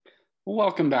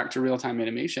Welcome back to Real Time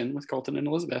Animation with Colton and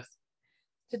Elizabeth.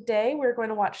 Today, we're going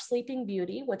to watch Sleeping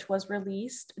Beauty, which was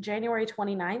released January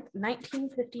 29th,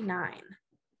 1959.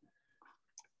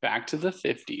 Back to the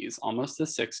 50s, almost the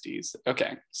 60s.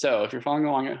 Okay, so if you're following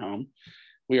along at home,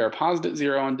 we are paused at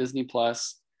 0 on Disney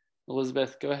Plus.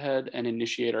 Elizabeth, go ahead and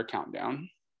initiate our countdown.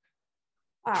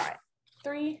 All right,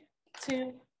 3,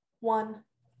 2, 1,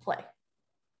 play.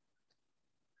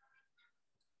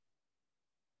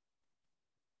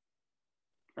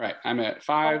 All right, I'm at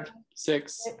 5,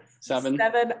 6, 7.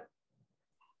 7. Wait,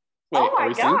 oh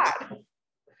my God. Synced?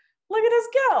 Look at us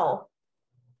go.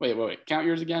 Wait. Count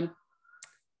yours again.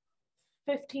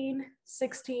 15,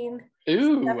 16.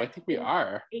 Ooh, 17, I think we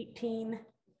are. 18.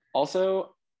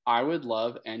 Also, I would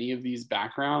love any of these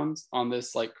backgrounds on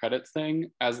this like credits thing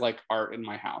as like art in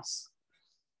my house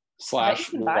 /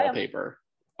 wallpaper.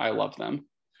 I love them.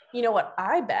 You know what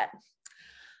I bet?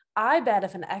 I bet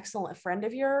if an excellent friend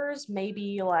of yours,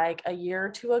 maybe like a year or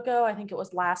two ago, I think it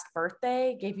was last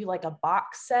birthday, gave you like a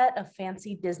box set of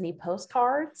fancy Disney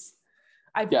postcards,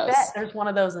 I bet there's one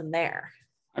of those in there.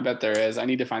 I bet there is. I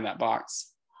need to find that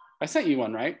box. I sent you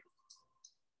one, right?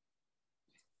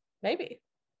 Maybe.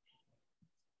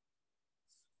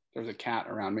 There's a cat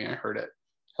around me. I heard it.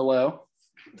 Hello?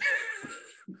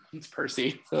 It's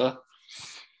Percy. I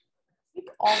think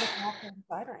all the cats are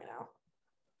inside right now.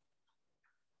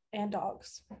 And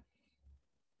dogs.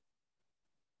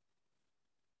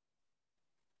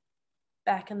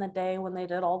 Back in the day when they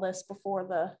did all this before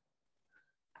the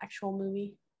actual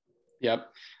movie. Yep.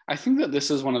 I think that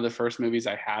this is one of the first movies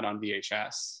I had on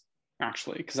VHS,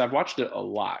 actually, because I've watched it a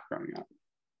lot growing up.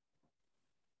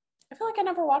 I feel like I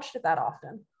never watched it that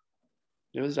often.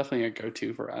 It was definitely a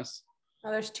go-to for us.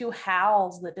 Oh, there's 2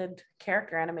 Hals that did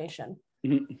character animation.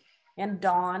 Mm-hmm. And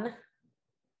Dawn.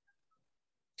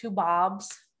 2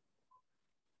 Bobs.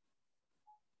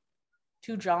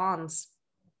 2 Johns.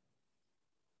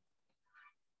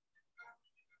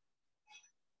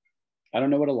 I don't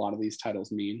know what a lot of these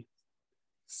titles mean.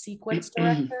 Sequence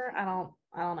director? I don't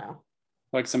know.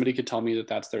 Like somebody could tell me that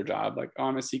that's their job. Like, oh,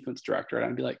 I'm a sequence director. And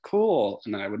I'd be like, cool.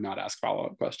 And then I would not ask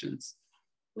follow-up questions.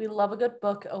 We love a good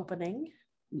book opening.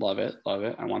 Love it. Love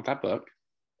it. I want that book.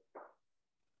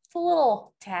 It's a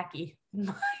little tacky, in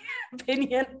my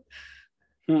opinion.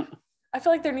 I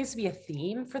feel like there needs to be a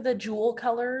theme for the jewel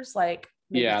colors. Like,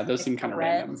 yeah, those seem kind of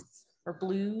random. Or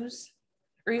blues.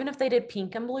 Or even if they did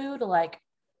pink and blue to like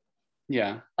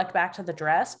back to the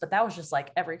dress, but that was just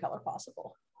like every color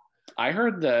possible. I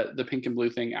heard that the pink and blue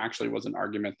thing actually was an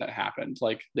argument that happened.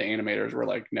 Like the animators were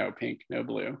like, no pink, no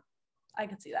blue. I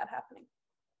could see that happening.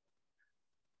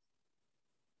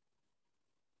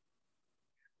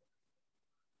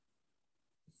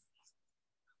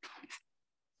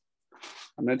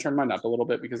 I'm going to turn mine up a little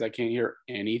bit because I can't hear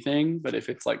anything, but if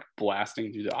it's like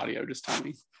blasting through the audio, just tell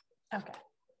me. Okay.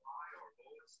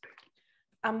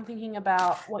 I'm thinking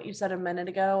about what you said a minute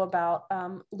ago about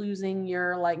losing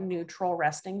your like neutral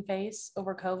resting face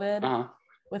over COVID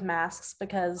with masks,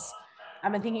 because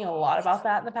I've been thinking a lot about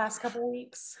that in the past couple of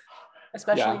weeks,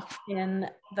 especially in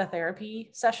the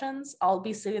therapy sessions. I'll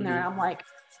be sitting there and I'm like,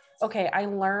 okay, I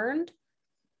learned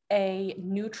a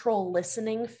neutral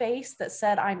listening face that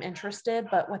said I'm interested,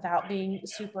 but without being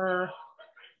super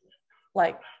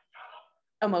like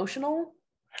emotional.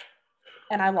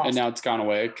 And I lost. And now it's gone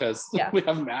away because we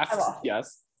have masks.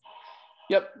 Yes.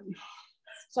 Yep.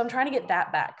 So I'm trying to get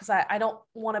that back because I don't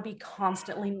want to be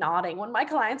constantly nodding when my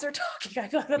clients are talking. I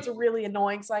feel like that's really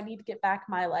annoying. So I need to get back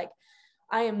my like,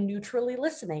 I am neutrally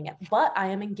listening, but I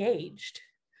am engaged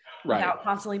without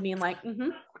constantly being like,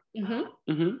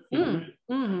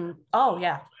 oh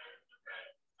yeah.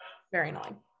 Very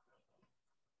annoying.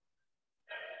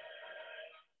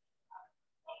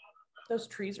 Those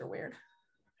trees are weird.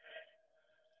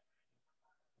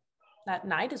 That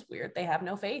night is weird. They have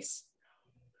no face.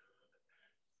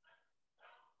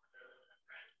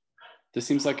 This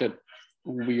seems like a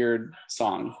weird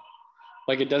song.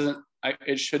 Like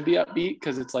it should be upbeat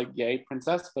because it's like, yay,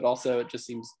 princess, but also it just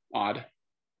seems odd.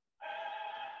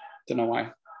 Don't know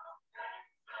why.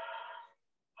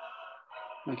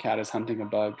 My cat is hunting a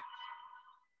bug.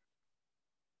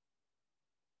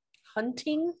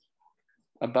 Hunting?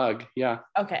 A bug, yeah.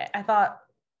 Okay, I thought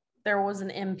there was an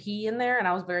MP in there and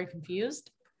I was very confused.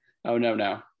 Oh,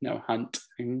 no,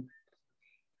 hunting.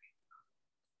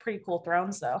 Pretty cool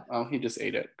thrones though. Oh, he just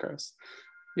ate it. Gross.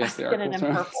 Yes, they are cool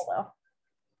thrones. Purple though.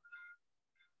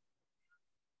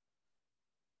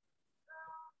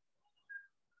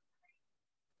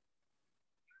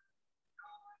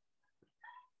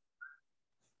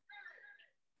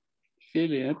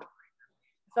 Philip. I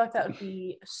feel like that would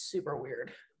be super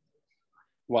weird.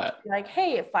 What? Like,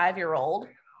 hey, 5-year-old,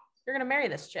 you're gonna marry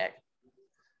this chick.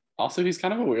 Also, he's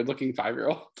kind of a weird looking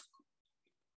 5-year-old.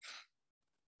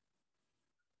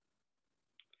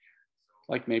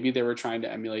 Like maybe they were trying to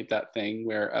emulate that thing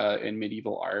where in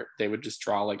medieval art, they would just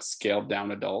draw like scaled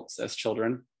down adults as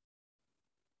children.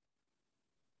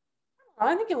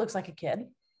 I think it looks like a kid.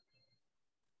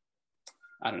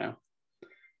 I don't know. I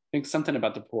think something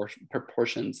about the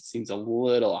proportions seems a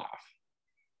little off.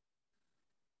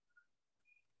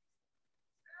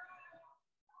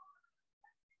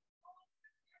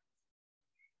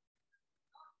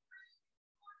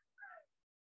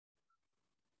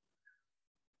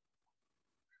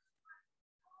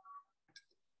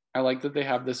 I like that they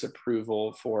have this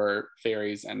approval for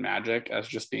fairies and magic as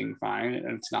just being fine.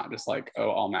 And it's not just like, oh,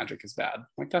 all magic is bad.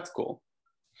 Like, that's cool.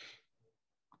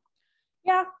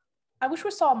 Yeah. I wish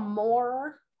we saw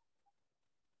more.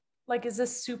 Like, is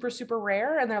this super, super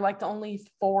rare? And they're like the only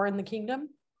 4 in the kingdom?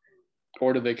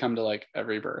 Or do they come to like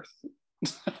every birth?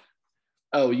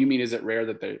 Oh, you mean, is it rare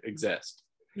that they exist?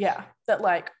 Yeah. That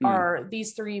like are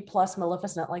these 3 plus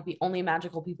Maleficent like the only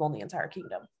magical people in the entire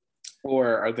kingdom?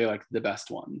 Or are they like the best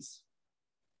ones?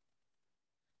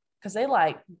 Because they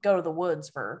like go to the woods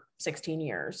for 16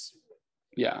 years.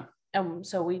 Yeah. And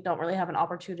so we don't really have an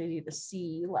opportunity to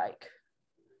see like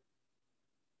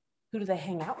who do they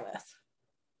hang out with?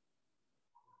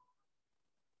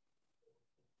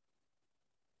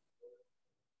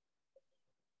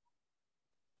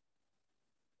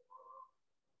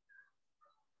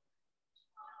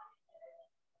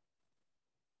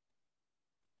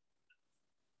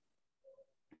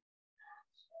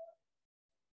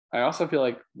 I also feel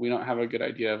like we don't have a good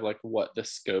idea of like what the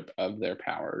scope of their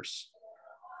powers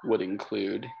would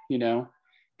include, you know,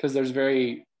 because there's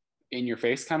very in your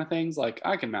face kind of things like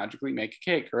I can magically make a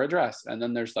cake or a dress. And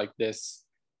then there's like this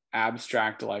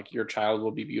abstract, like your child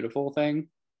will be beautiful thing.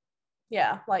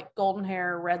 Yeah, like golden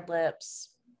hair, red lips.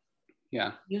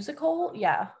 Yeah. Musical?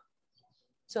 Yeah.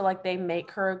 So like they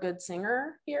make her a good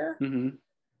singer here. Mm-hmm.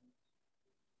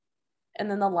 And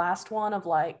then the last one of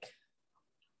like,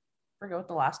 I forget what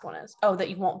the last one is. Oh, that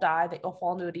you won't die, that you'll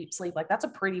fall into a deep sleep. Like that's a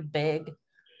pretty big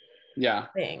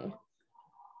thing.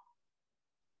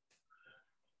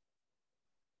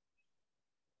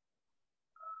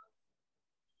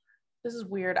 This is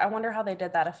weird. I wonder how they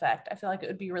did that effect. I feel like it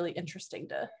would be really interesting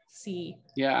to see.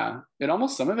 Yeah. It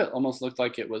almost, some of it almost looked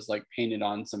like it was like painted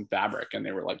on some fabric and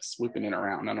they were like swooping it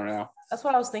around. I don't know. That's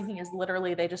what I was thinking is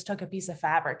literally they just took a piece of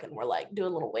fabric and were like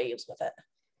doing little waves with it.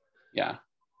 Yeah.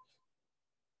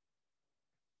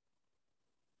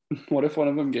 What if one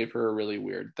of them gave her a really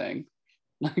weird thing?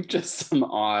 Like just some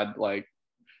odd, like,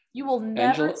 you will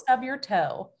never stub your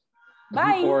toe.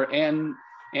 Bye. Or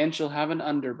and she'll have an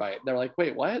underbite. They're like,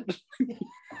 wait, what?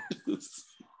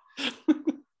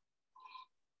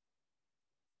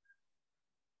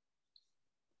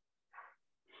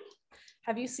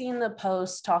 Have you seen the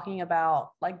post talking about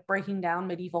like breaking down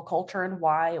medieval culture and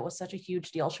why it was such a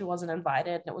huge deal she wasn't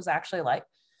invited? And it was actually like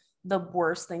the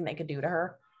worst thing they could do to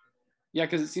her. Yeah,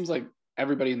 because it seems like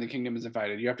everybody in the kingdom is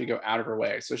invited. You have to go out of her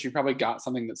way. So she probably got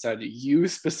something that said, you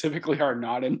specifically are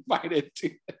not invited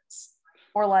to this.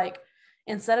 Or like,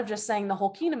 instead of just saying the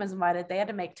whole kingdom is invited, they had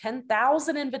to make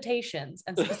 10,000 invitations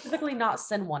and specifically not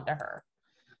send one to her.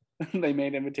 They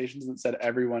made invitations that said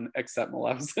everyone except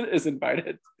Maleficent is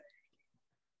invited.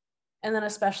 And then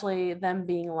especially them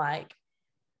being like,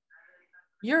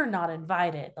 you're not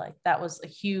invited. Like that was a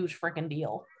huge freaking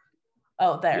deal.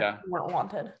 Oh, there, yeah. You weren't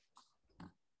wanted.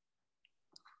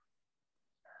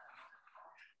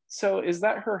 So is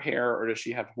that her hair or does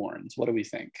she have horns? What do we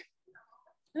think?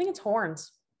 I think it's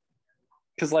horns.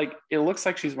 Because like it looks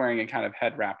like she's wearing a kind of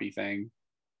head wrappy thing.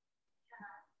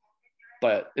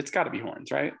 But it's got to be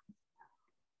horns, right?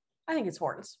 I think it's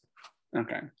horns.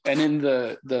 Okay. And in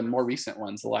the more recent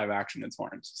ones, the live action, it's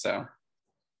horns. So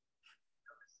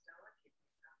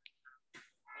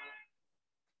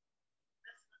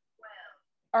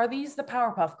are these the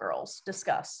Powerpuff Girls?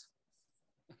 Discuss.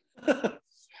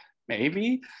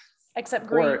 Maybe. Except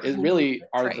green. Or it really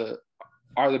are the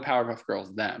Powerpuff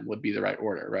Girls them would be the right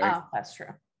order, right? Oh, that's true.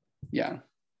 Yeah.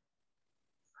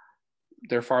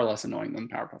 They're far less annoying than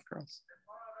Powerpuff Girls.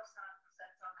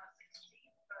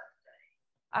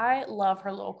 I love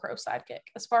her little crow sidekick.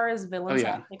 As far as villain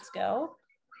sidekicks go,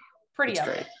 pretty up.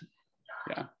 Great.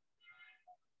 Yeah.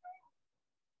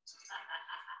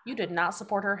 You did not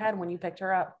support her head when you picked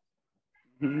her up.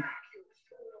 Mm-hmm.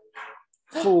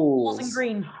 Fools. In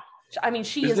green. I mean,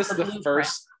 she is the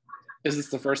first. Is this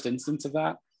the first instance of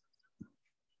that?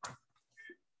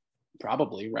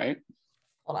 Probably, right?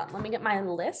 Hold on, let me get my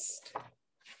list.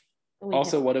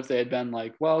 Also, what if they had been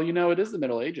like, well, it is the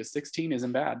Middle Ages. 16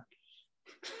 isn't bad.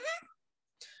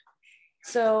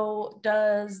 So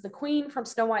does the queen from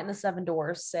Snow White and the Seven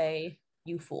Dwarfs say,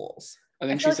 "You fools"? I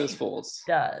think she says fools.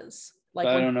 Does. Like,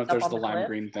 but I don't know if there's the lime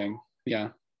green thing. Yeah.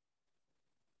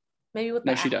 Maybe with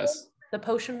the apple? She does. The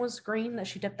potion was green that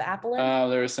she dipped the apple in? Oh,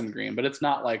 there is some green, but it's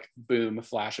not like boom, a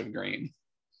flash of green.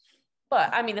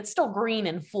 But I mean, it's still green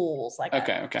in fools. Like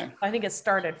okay. I think it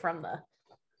started from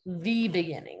the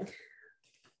beginning.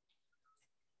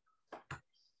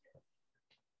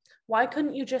 Why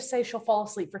couldn't you just say she'll fall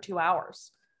asleep for 2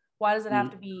 hours? Why does it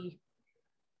have to be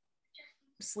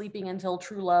sleeping until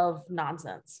true love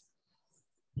nonsense?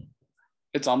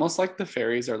 It's almost like the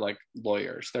fairies are like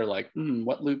lawyers. They're like,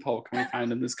 what loophole can we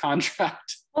find in this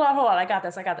contract? Hold on. I got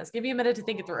this. Give you a minute to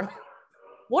think it through.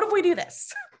 What if we do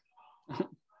this?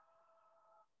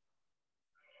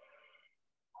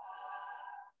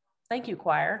 Thank you,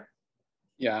 choir.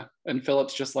 Yeah. And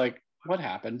Philip's just like, what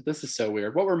happened? This is so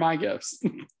weird. What were my gifts?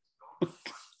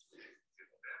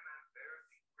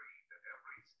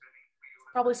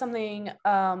 Probably something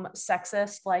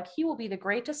sexist, like he will be the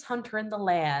greatest hunter in the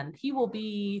land. He will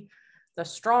be the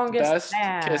strongest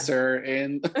best kisser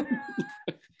in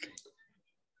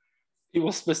he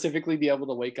will specifically be able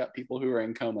to wake up people who are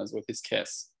in comas with his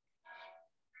kiss.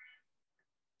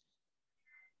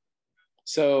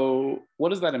 So what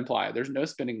does that imply? There's no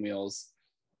spinning wheels.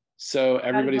 So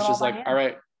everybody's just like, all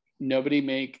right, nobody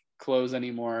make clothes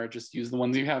anymore. Just use the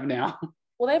ones you have now.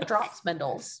 Well, they have drop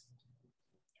spindles.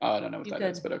 Oh, I don't know what that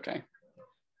is, but okay.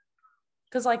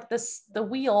 Because like the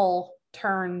wheel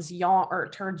turns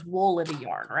wool into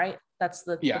yarn, right? That's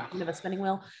the point of a spinning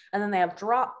wheel. And then they have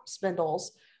drop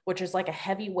spindles, which is like a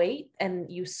heavy weight,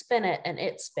 and you spin it and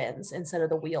it spins instead of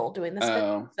the wheel doing the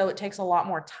spin. So it takes a lot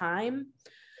more time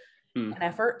and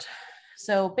effort.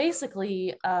 So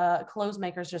basically, clothes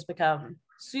makers just become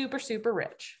super, super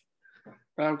rich.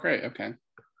 Oh, great. Okay.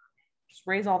 Just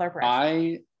raise all their prices.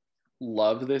 I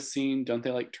love this scene. Don't they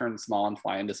like turn small and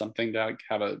fly into something to like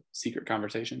have a secret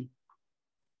conversation?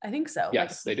 I think so.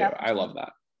 Yes, they do. I love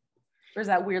that. There's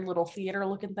that weird little theater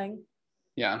looking thing.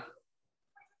 Yeah.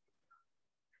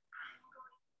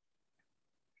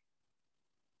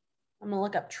 I'm gonna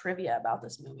look up trivia about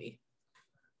this movie.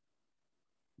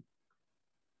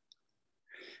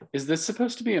 Is this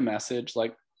supposed to be a message?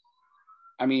 Like,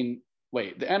 I mean,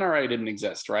 wait, the NRA didn't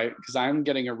exist, right? Because I'm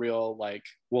getting a real like,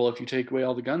 well, if you take away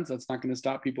all the guns, that's not going to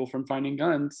stop people from finding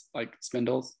guns, like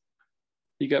spindles.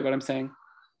 You get what I'm saying?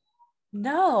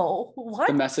 No. What?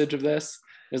 The message of this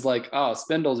is like, oh,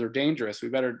 spindles are dangerous. We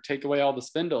better take away all the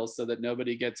spindles so that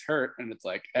nobody gets hurt. And it's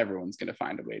like, everyone's going to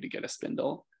find a way to get a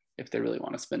spindle if they really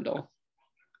want a spindle.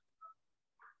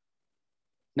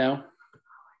 No?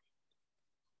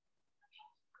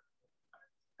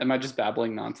 Am I just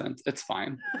babbling nonsense? It's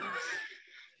fine.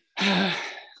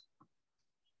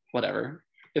 Whatever.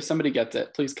 If somebody gets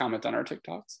it, please comment on our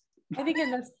TikToks. I think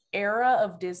in this era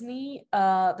of Disney,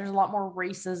 there's a lot more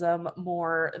racism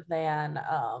more than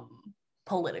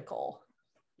political.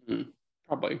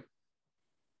 Probably.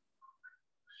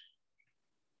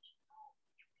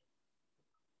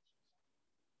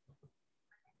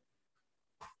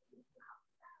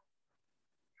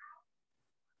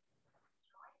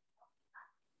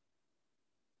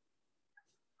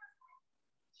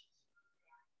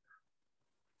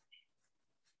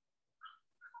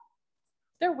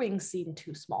 Their wings seem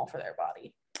too small for their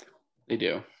body. They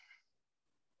do.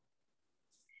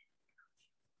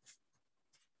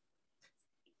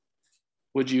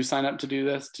 Would you sign up to do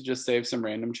this, to just save some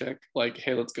random chick? Like,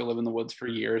 hey, let's go live in the woods for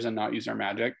years and not use our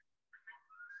magic?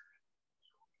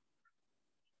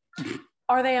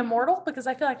 Are they immortal? Because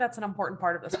I feel like that's an important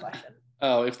part of this question.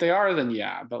 Oh, if they are, then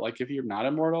yeah. But like, if you're not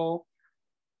immortal,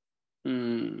 I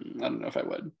don't know if I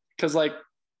would. Because like,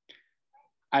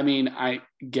 I mean, I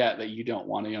get that you don't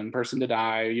want a young person to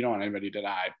die. You don't want anybody to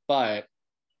die. But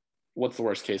what's the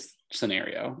worst case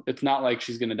scenario? It's not like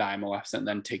she's going to die Maleficent and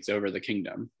then takes over the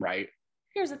kingdom, right?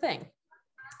 Here's the thing.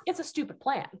 It's a stupid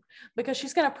plan because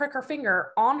she's going to prick her finger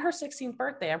on her 16th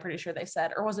birthday, I'm pretty sure they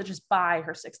said. Or was it just by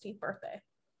her 16th birthday?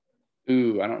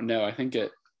 Ooh, I don't know. I think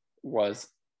it was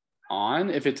on.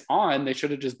 If it's on, they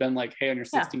should have just been like, hey, on your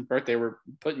 16th birthday, we're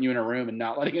putting you in a room and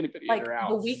not letting anybody in her house.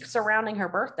 The week surrounding her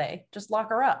birthday, just lock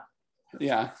her up.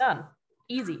 Yeah. Done.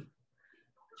 Easy.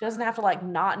 She doesn't have to like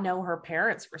not know her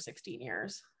parents for 16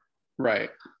 years. Right.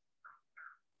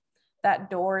 That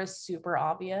door is super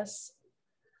obvious.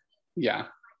 Yeah.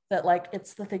 That like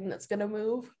it's the thing that's gonna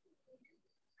move.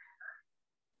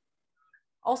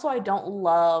 Also, I don't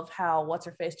love how what's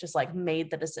her face just like made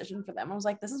the decision for them. I was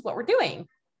like, this is what we're doing.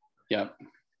 Yep.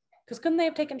 Because couldn't they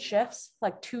have taken shifts,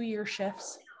 like 2-year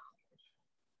shifts?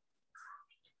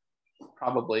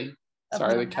 Probably.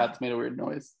 Sorry, the cat's made a weird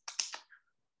noise.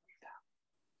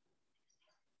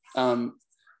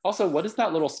 Also, what is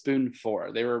that little spoon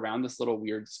for? They were around this little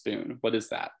weird spoon. What is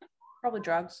that? Probably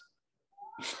drugs.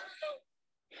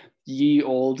 Ye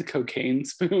old cocaine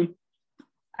spoon.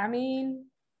 I mean,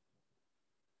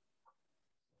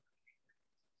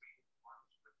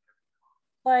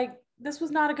 like, this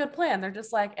was not a good plan. They're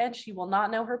just like, and she will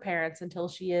not know her parents until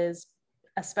she is,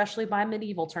 especially by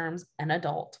medieval terms, an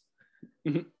adult.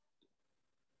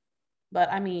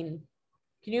 But I mean,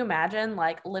 can you imagine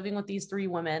like living with these 3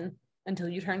 women until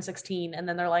you turn 16 and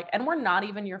then they're like, and we're not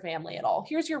even your family at all.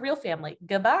 Here's your real family.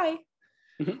 Goodbye.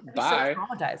 Bye.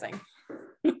 So traumatizing.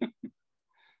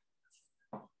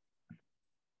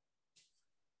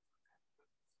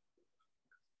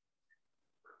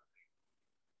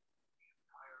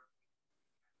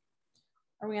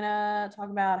 Are we gonna talk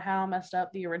about how messed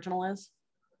up the original is?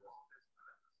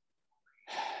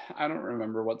 I don't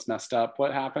remember what's messed up.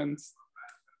 What happens?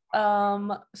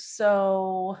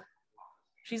 So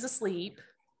she's asleep,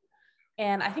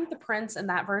 and I think the prince in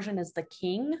that version is the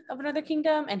king of another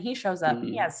kingdom, and he shows up and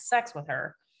he has sex with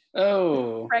her.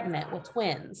 Oh. She's pregnant with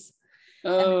twins.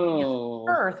 Oh. And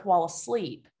birth while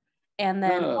asleep. And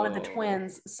then one of the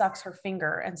twins sucks her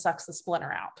finger and sucks the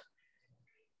splinter out.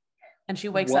 And she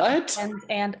wakes up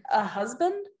and a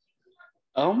husband.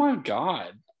 Oh my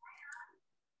God.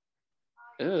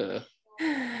 Ugh.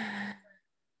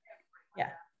 Yeah.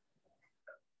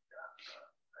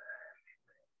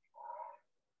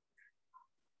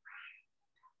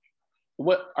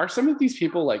 What are some of these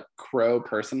people like crow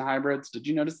person hybrids? Did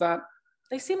you notice that?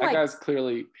 They seem that like guy's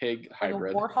clearly pig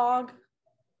hybrid. Like a warthog.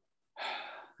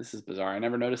 This is bizarre. I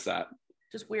never noticed that.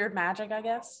 Just weird magic, I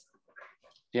guess.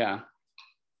 Yeah.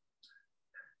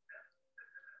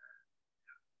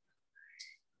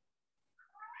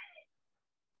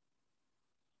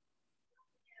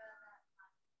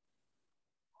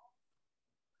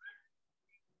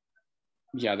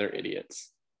 Yeah, they're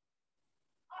idiots.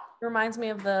 It reminds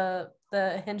me of the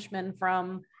henchmen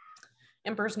from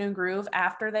Emperor's New Groove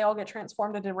after they all get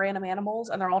transformed into random animals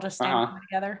and they're all just standing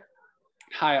together.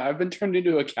 Hi, I've been turned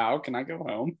into a cow. Can I go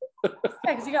home? Yeah,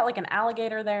 because you got like an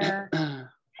alligator there,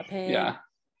 a pig. Yeah.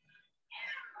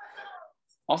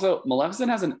 Also,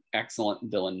 Maleficent has an excellent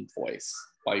villain voice,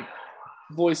 like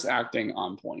voice acting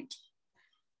on point.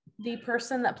 The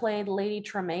person that played Lady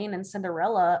Tremaine in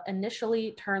Cinderella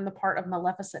initially turned the part of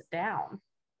Maleficent down.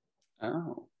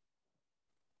 Oh.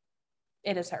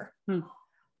 It is her. Oh,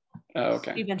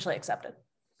 okay. She eventually accepted.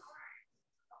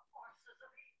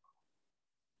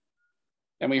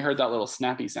 And we heard that little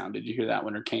snappy sound. Did you hear that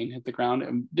when her cane hit the ground?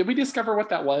 And did we discover what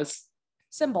that was?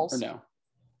 Cymbals. Or no?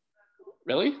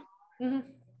 Really? Mm-hmm. It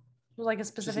was like a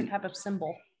specific type of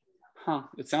cymbal. Huh.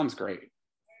 It sounds great.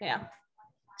 Yeah.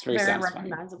 It's very satisfying.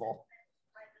 Recognizable.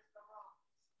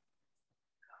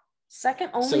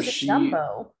 Second only to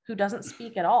Dumbo, who doesn't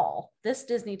speak at all. This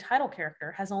Disney title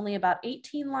character has only about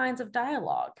 18 lines of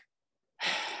dialogue.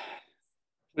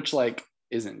 Which, like,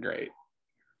 isn't great.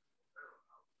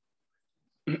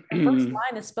 The first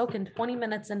line is spoken 20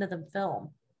 minutes into the film.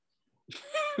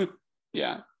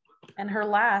 Yeah. And her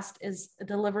last is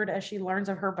delivered as she learns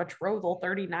of her betrothal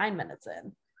 39 minutes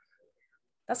in.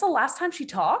 That's the last time she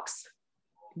talks?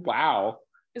 Wow.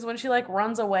 Is when she like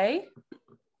runs away?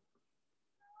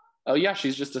 Oh yeah,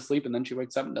 she's just asleep and then she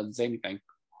wakes up and doesn't say anything.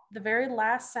 The very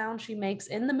last sound she makes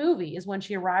in the movie is when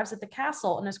she arrives at the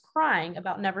castle and is crying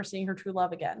about never seeing her true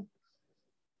love again.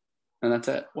 And that's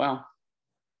it. Wow.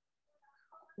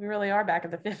 We really are back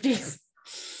in the 50s.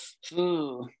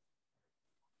 Ugh.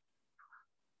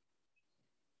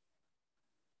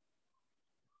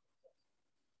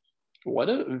 What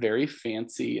a very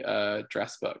fancy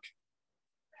dress book.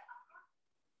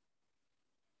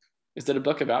 Is it a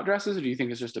book about dresses, or do you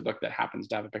think it's just a book that happens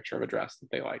to have a picture of a dress that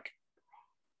they like?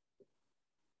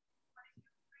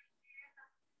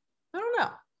 I don't know.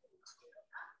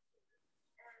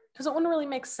 Because it wouldn't really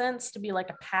make sense to be like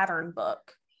a pattern book.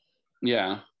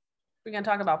 Yeah. We're going to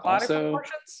talk about body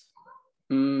proportions?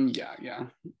 Yeah.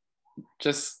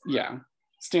 Just, yeah.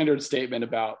 Standard statement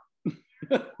about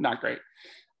not great.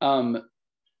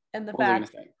 And the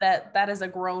fact that that is a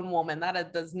grown woman,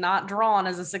 that is not drawn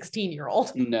as a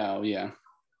 16-year-old. No, yeah.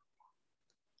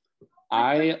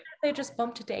 They just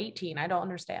bumped it to 18. I don't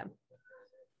understand.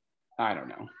 I don't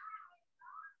know.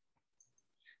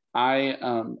 I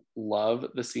love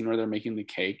the scene where they're making the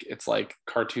cake. It's like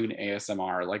cartoon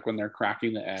ASMR, like when they're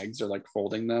cracking the eggs or like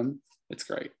folding them. It's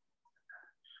great.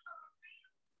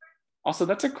 Also,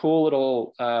 that's a cool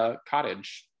little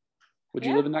cottage. Would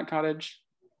you live in that cottage?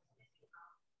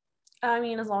 I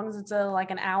mean, as long as it's as long as it's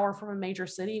like an hour from a major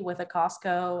city with a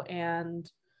Costco and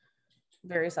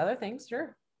various other things,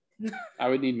 sure. I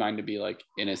would need mine to be like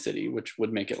in a city, which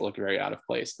would make it look very out of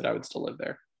place, but I would still live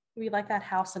there. It'd be like that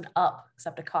house in Up,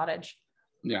 except a cottage.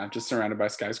 Yeah, just surrounded by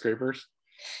skyscrapers.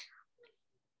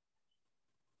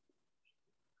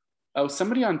 Oh,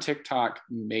 somebody on TikTok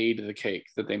made the cake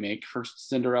that they make for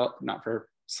Cinderella, not for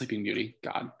Sleeping Beauty.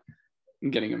 God,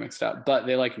 I'm getting it mixed up. But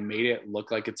they like made it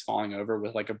look like it's falling over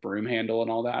with like a broom handle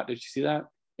and all that. Did you see that?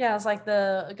 Yeah, it's like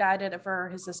the guy did it for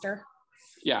his sister.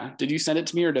 Yeah. Did you send it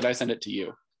to me or did I send it to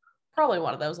you? Probably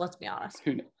one of those, let's be honest.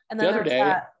 Who knows? And then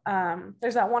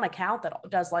there's that one account that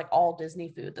does like all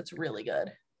Disney food that's really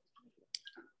good.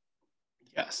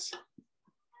 Yes.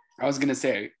 I was going to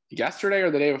say, yesterday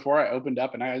or the day before, I opened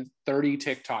up and I had 30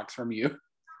 TikToks from you.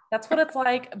 That's what it's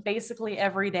like basically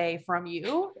every day from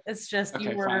you. It's just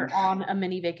you were on a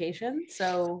mini vacation,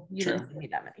 so you didn't send me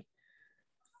that many.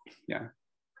 Yeah.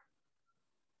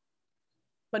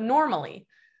 But normally.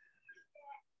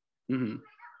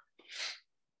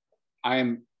 I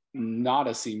am not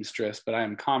a seamstress, but I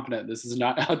am confident this is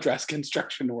not how dress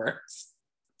construction works.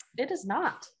 It is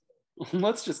not.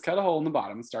 Let's just cut a hole in the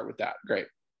bottom and start with that. Great.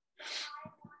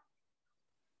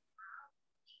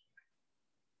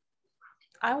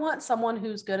 I want someone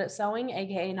who's good at sewing,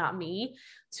 aka not me,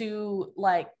 to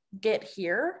like get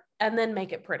here and then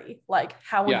make it pretty. Like,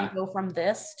 how would you go from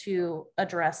this to a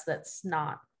dress that's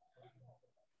not?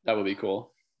 That would be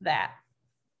cool. That.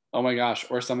 Oh my gosh.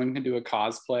 Or someone can do a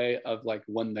cosplay of like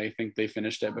when they think they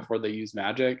finished it before they use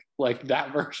magic. Like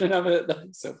that version of it.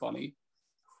 That's so funny.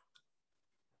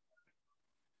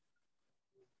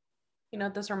 You know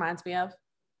what this reminds me of?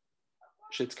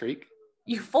 Schitt's Creek.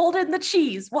 You folded the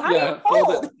cheese. Why do you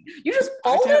fold? You just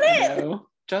folded it. Know.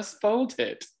 Just fold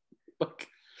it. Look,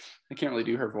 I can't really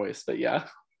do her voice, but yeah.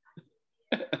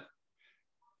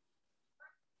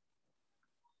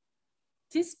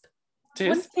 Tisp.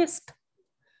 What's tisp?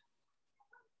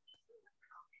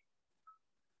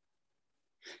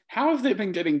 How have they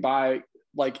been getting by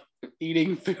like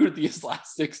eating food these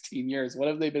last 16 years? What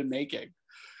have they been making?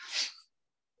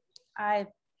 I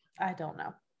don't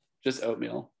know. Just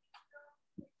oatmeal.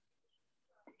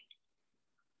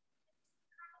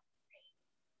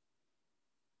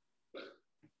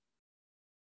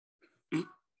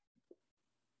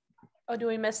 Oh, do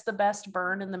we miss the best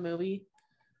burn in the movie?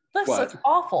 This looks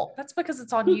awful. That's because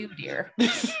it's on you, dear.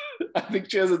 I think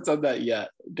she hasn't said that yet.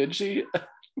 Did she?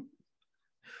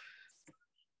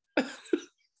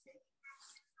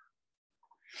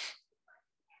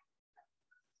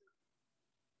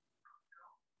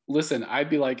 Listen, I'd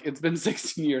be like, it's been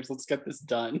 16 years. Let's get this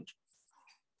done.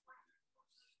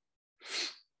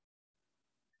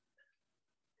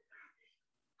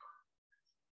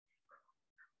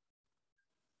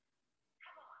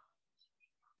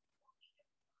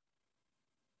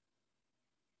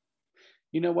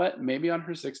 You know what? Maybe on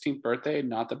her 16th birthday,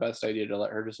 not the best idea to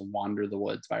let her just wander the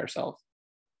woods by herself.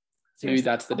 Seriously, maybe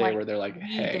that's the day where they're like,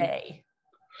 hey. Day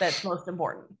that's most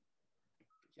important.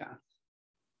 Yeah.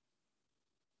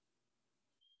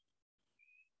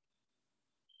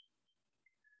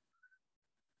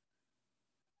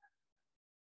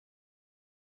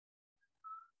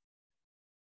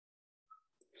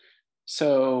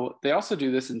 So they also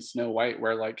do this in Snow White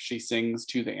where like she sings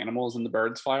to the animals and the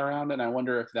birds fly around. And I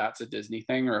wonder if that's a Disney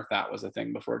thing or if that was a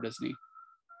thing before Disney.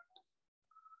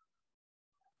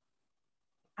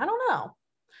 I don't know.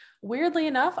 Weirdly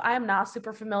enough, I am not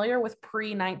super familiar with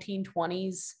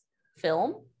pre-1920s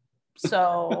film.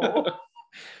 So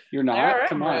you're not?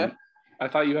 Come on. I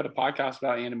thought you had a podcast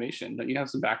about animation. Don't you have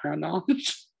some background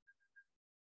knowledge?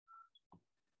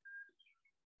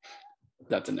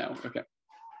 That's a no. Okay.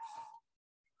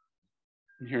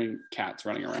 I'm hearing cats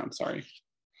running around. Sorry.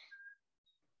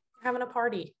 Having a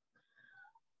party.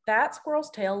 That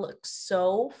squirrel's tail looks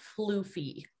so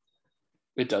floofy.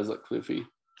 It does look floofy.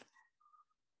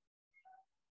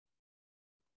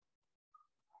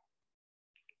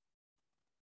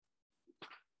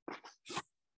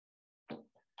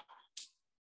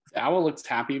 The owl looks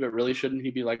happy, but really shouldn't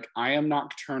he be like, I am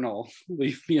nocturnal.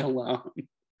 Leave me alone.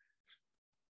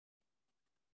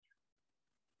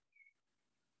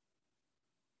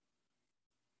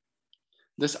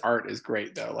 This art is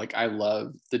great though. Like I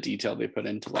love the detail they put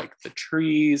into like the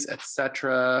trees,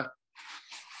 etc.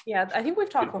 Yeah, I think we've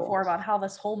talked before about how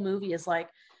this whole movie is like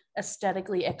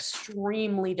aesthetically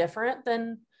extremely different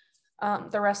than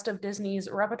the rest of Disney's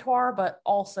repertoire, but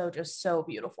also just so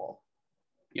beautiful.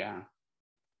 Yeah.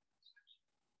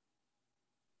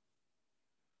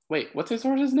 Wait, what's his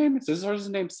horse's name? Is his horse's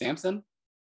name Samson?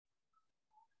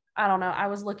 I don't know. I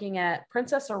was looking at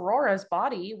Princess Aurora's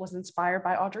body was inspired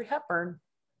by Audrey Hepburn.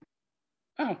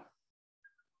 Oh.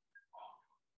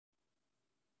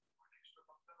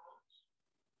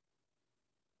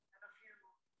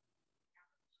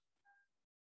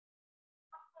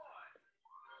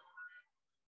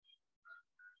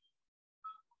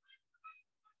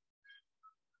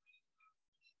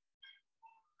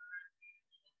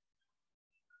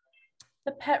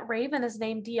 The pet raven is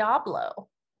named Diablo.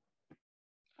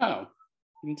 Oh,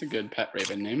 that's a good pet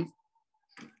raven name.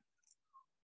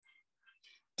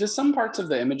 Does some parts of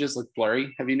the images look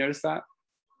blurry? Have you noticed that?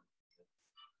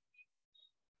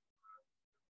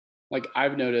 Like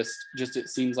I've noticed, just it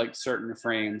seems like certain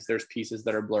frames, there's pieces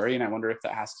that are blurry, and I wonder if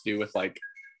that has to do with like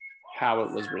how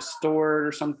it was restored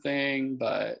or something,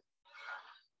 but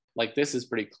like this is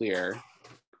pretty clear.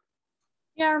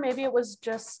 Yeah, or maybe it was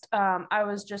just, I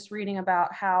was just reading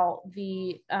about how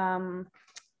the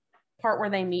part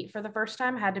where they meet for the first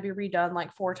time had to be redone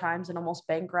like 4 times and almost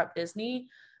bankrupt Disney.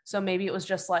 So maybe it was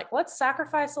just like, let's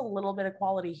sacrifice a little bit of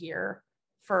quality here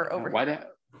for over. Why did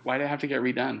it have to get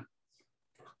redone?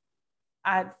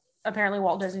 Apparently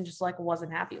Walt Disney just like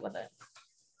wasn't happy with it.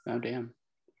 Oh damn.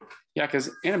 Yeah, because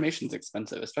animation's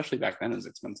expensive, especially back then. It was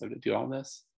expensive to do all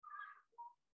this.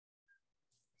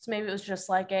 So maybe it was just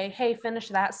like hey, finish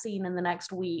that scene in the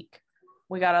next week.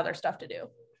 We got other stuff to do.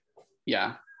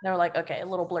 Yeah. They were like, okay, a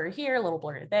little blurry here, a little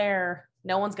blurry there.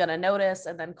 No one's gonna notice.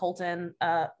 And then Colton,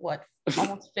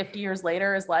 almost 50 years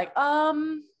later, is like,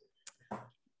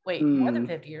 wait, more than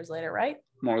 50 years later, right?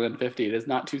 More than 50. It is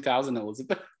not 2000,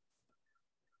 Elizabeth.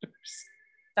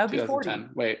 That would be 40.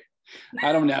 Wait,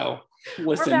 I don't know.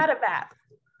 Listen. We're bad at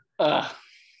math.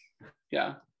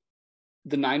 Yeah.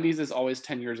 The 90s is always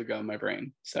 10 years ago in my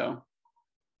brain. So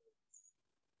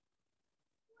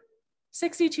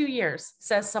 62 years,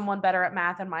 says someone better at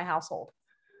math in my household.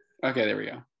 Okay, there we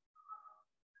go.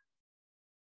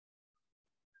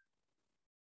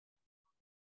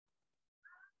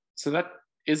 So that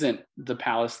isn't the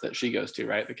palace that she goes to,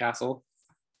 right? The castle?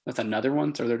 That's another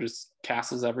one? So they're just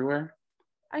castles everywhere?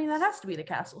 I mean, that has to be the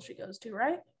castle she goes to,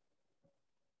 right?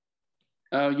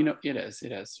 Oh, it is.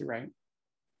 It is. You're right.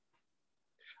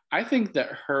 I think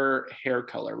that her hair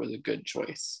color was a good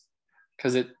choice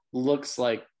because it looks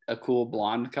like a cool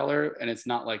blonde color and it's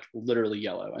not like literally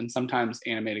yellow. And sometimes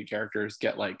animated characters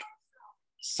get like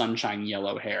sunshine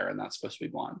yellow hair and that's supposed to be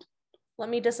blonde. Let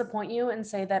me disappoint you and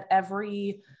say that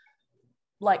every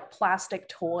like plastic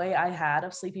toy I had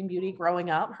of Sleeping Beauty growing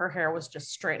up, her hair was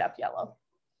just straight up yellow.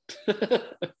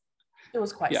 It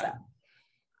was quite sad.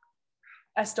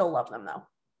 I still love them though.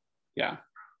 Yeah.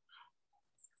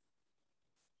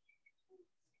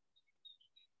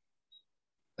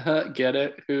 Get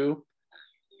it? Who?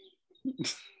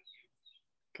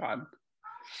 God.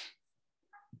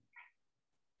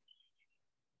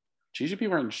 She should be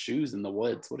wearing shoes in the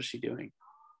woods. What is she doing?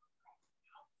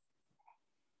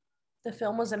 The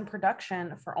film was in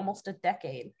production for almost a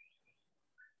decade.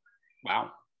 Wow.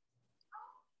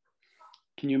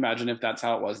 Can you imagine if that's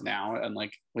how it was now and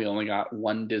like we only got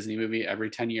one Disney movie every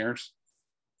 10 years?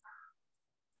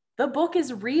 The book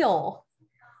is real.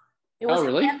 It was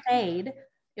really? handmade.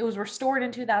 It was restored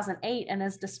in 2008 and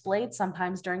is displayed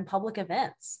sometimes during public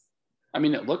events. I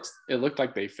mean, it looked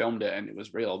like they filmed it and it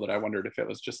was real, but I wondered if it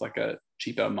was just like a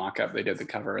cheapo mock-up. They did the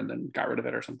cover and then got rid of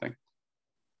it or something.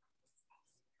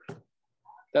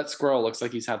 That squirrel looks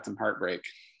like he's had some heartbreak.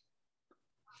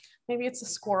 Maybe it's a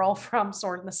squirrel from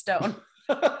Sword in the Stone.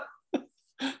 Yeah.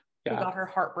 Who got her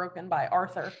heart broken by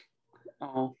Arthur.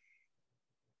 Oh.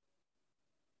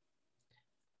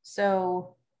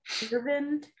 So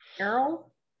Irvin Earl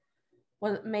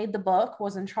made the book,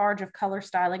 was in charge of color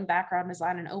styling, background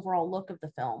design, and overall look of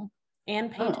the film,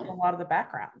 and painted a lot of the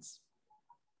backgrounds.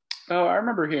 Oh, I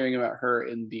remember hearing about her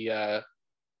in the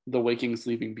Waking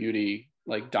Sleeping Beauty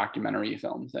like documentary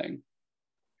film thing.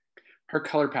 Her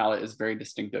color palette is very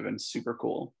distinctive and super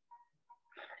cool.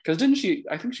 Because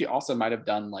I think she also might have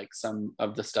done like some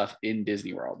of the stuff in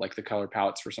Disney World, like the color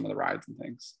palettes for some of the rides and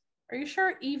things. Are you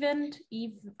sure Eyvind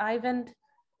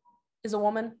is a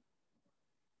woman?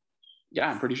 Yeah,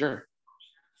 I'm pretty sure.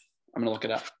 I'm gonna look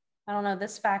it up. I don't know.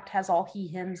 This fact has all he,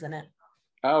 hims in it.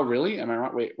 Oh, really? Am I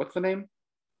wrong? Wait, what's the name?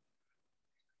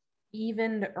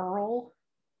 Eyvind Earl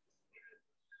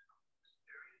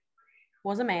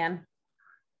was a man.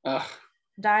 Ugh.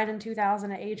 Died in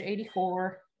 2000 at age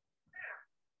 84.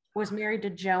 Was married to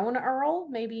Joan Earl.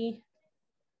 Maybe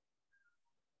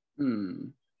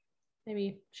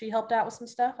she helped out with some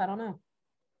stuff. I don't know.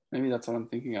 Maybe that's what I'm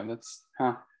thinking of. That's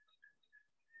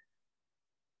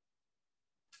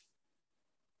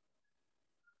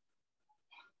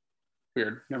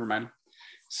weird. Never mind.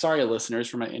 Sorry, listeners,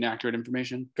 for my inaccurate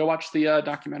information. Go watch the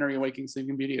documentary Awakening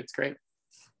Sleeping Beauty. It's great.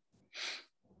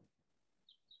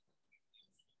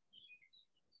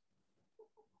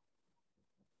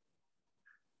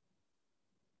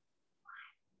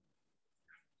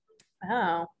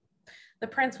 Oh, the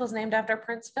prince was named after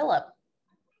Prince Philip,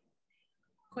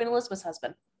 Queen Elizabeth's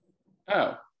husband.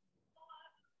 Oh,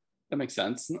 that makes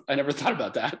sense. I never thought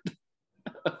about that.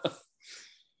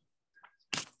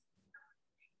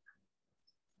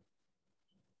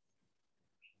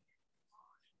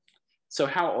 So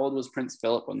how old was Prince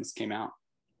Philip when this came out?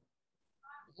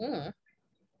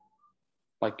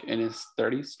 Like in his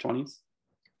 30s, 20s?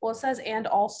 Well, it says, and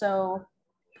also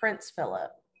Prince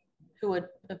Philip, who would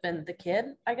have been the kid,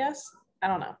 I guess. I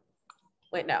don't know.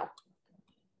 Wait, no.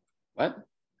 What?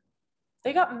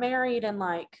 They got married in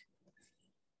like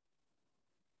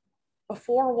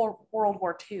before World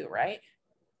War II, right?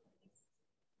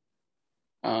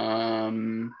 I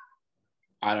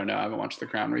don't know. I haven't watched The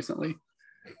Crown recently.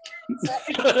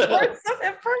 For some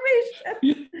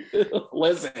information.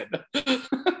 Listen.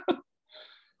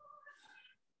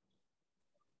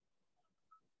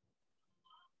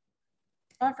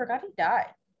 Oh, I forgot he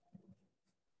died.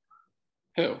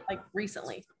 Who? Like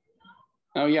recently.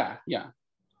 Oh yeah.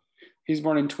 He's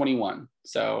born in 21,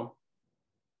 so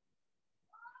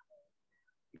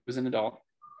he was an adult.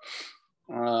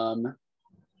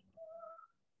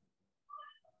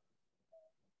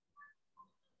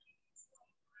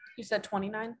 You said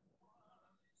 29?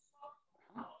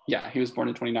 Yeah, he was born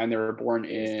in 29. They were born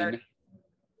in,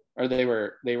 or they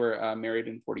were married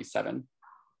in 47.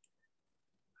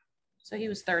 So he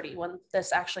was 30 when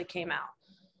this actually came out.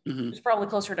 Mm-hmm. He was probably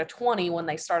closer to 20 when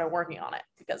they started working on it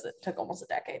because it took almost a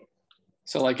decade.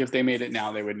 So like if they made it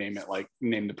now, they would name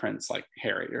the prince like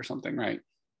Harry or something, right?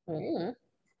 Mm-hmm.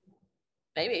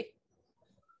 Maybe.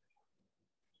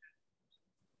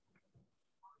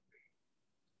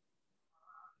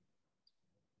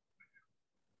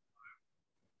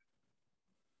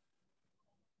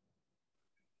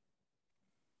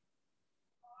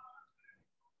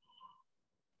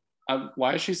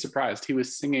 Why is she surprised? He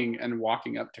was singing and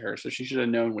walking up to her, so she should have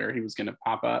known where he was going to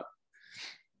pop up.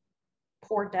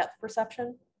 Poor depth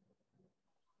perception.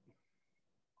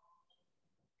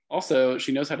 Also,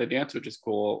 she knows how to dance, which is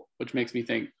cool, which makes me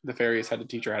think the fairies had to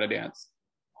teach her how to dance.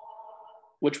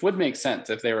 Which would make sense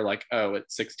if they were like, oh,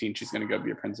 at 16, she's going to go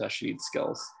be a princess. She needs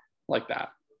skills like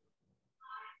that.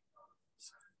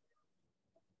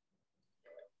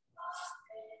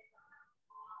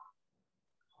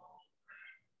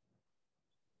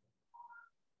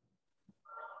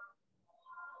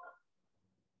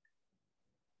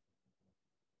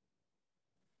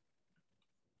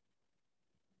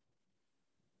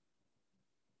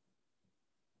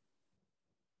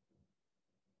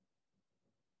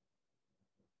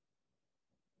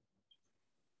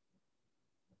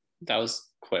 That was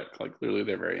quick. Like literally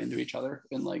they're very into each other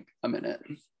in like a minute.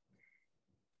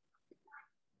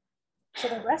 So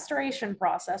the restoration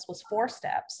process was 4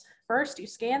 steps. First, you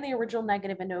scan the original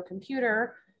negative into a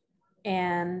computer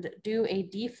and do a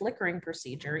deflickering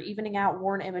procedure, evening out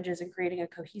worn images and creating a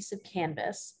cohesive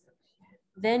canvas.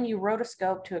 Then you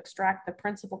rotoscope to extract the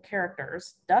principal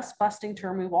characters, dust busting to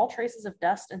remove all traces of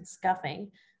dust and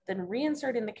scuffing, then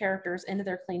reinserting the characters into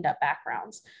their cleaned up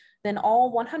backgrounds. Then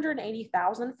all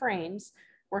 180,000 frames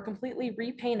were completely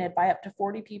repainted by up to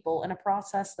 40 people in a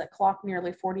process that clocked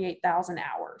nearly 48,000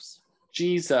 hours.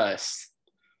 Jesus.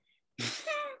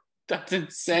 That's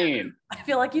insane. I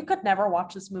feel like you could never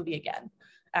watch this movie again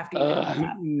after you did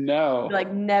that. No.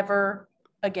 Like, never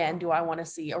again do I want to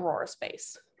see Aurora's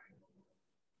face.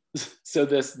 So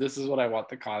this is what I want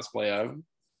the cosplay of.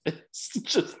 It's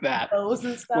just that. Bows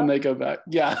and stuff. When they go back.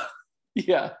 Yeah.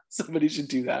 Yeah. Somebody should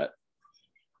do that.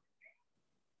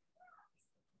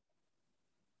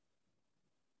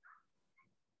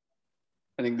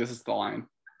 I think this is the line.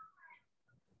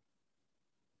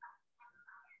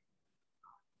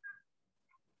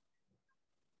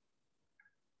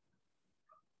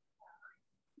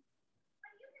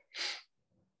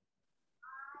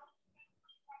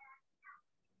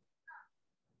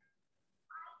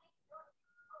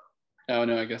 Oh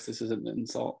no, I guess this isn't an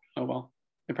insult. Oh well,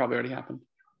 it probably already happened.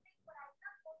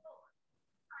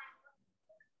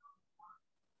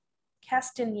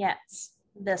 Castagnettes,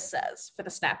 this says, for the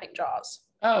snapping jaws.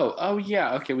 Oh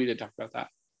yeah. Okay, we did talk about that.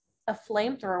 A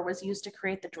flamethrower was used to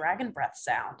create the dragon breath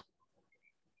sound.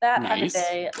 That nice. Had a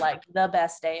day, like the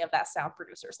best day of that sound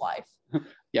producer's life.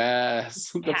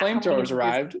 Yes, the flamethrowers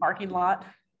arrived. Parking lot.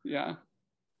 Yeah,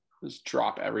 just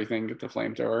drop everything, get the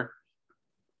flamethrower.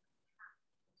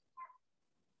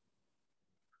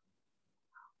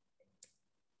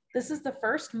 This is the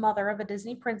first mother of a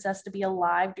Disney princess to be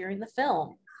alive during the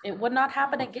film. It would not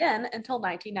happen again until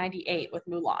 1998 with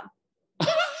Mulan.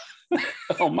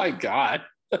 Oh my God.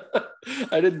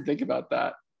 I didn't think about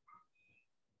that.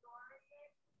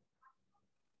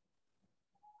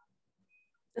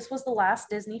 This was the last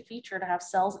Disney feature to have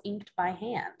cells inked by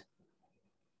hand.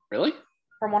 Really?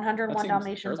 From 101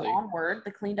 Dalmatians onward,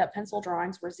 the cleaned up pencil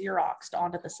drawings were Xeroxed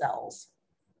onto the cells.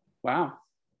 Wow.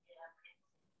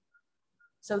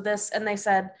 So this, and they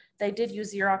said they did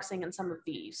use Xeroxing in some of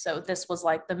these. So this was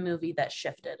like the movie that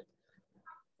shifted.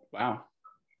 Wow.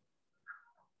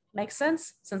 Makes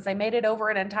sense since they made it over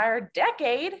an entire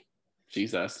decade.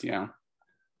 Jesus, yeah.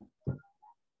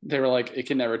 They were like, it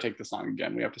can never take this long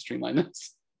again. We have to streamline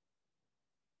this.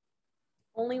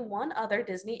 Only one other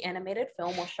Disney animated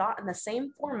film was shot in the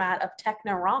same format of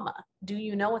Technorama. Do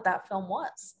you know what that film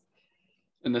was?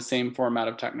 In the same format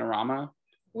of Technorama?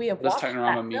 We have watched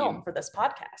that film for this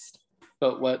podcast.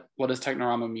 But what does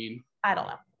Technorama mean? I don't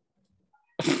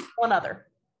know. One other.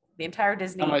 The entire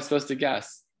Disney. How am I supposed to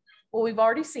guess? Well, we've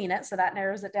already seen it, so that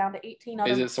narrows it down to 18 other.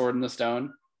 Is it Sword in the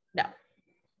Stone? No.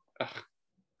 Ugh.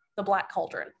 The Black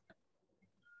Cauldron.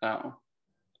 Oh.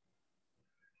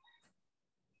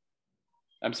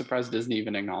 I'm surprised Disney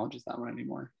even acknowledges that one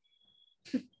anymore.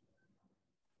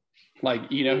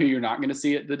 Like, you know who you're not going to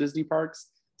see at the Disney parks?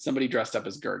 Somebody dressed up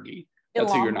as Gurgi.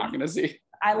 That's who you're not going to see.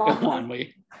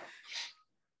 Ilan.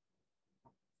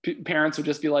 Parents would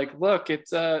just be like, look,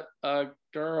 it's a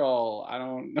girl. I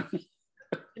don't know.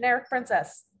 Generic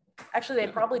princess. Actually,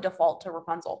 they'd probably default to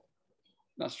Rapunzel.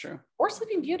 That's true. Or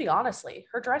Sleeping Beauty, honestly.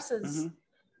 Her dresses,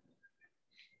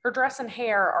 her dress and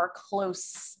hair are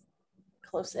closest,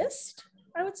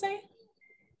 I would say,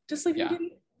 to Sleeping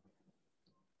Beauty.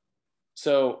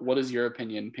 So what is your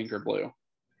opinion, pink or blue?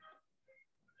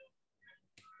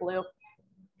 Blue.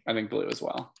 I think blue as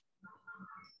well.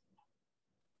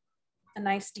 A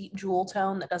nice deep jewel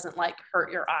tone that doesn't like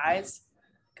hurt your eyes,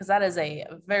 because that is a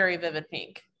very vivid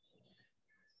pink.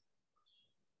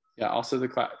 Yeah, also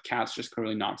the cats just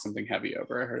clearly knocked something heavy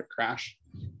over. I heard it crash.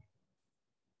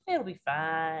 It'll be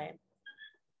fine.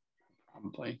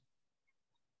 Probably.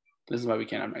 This is why we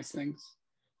can't have nice things.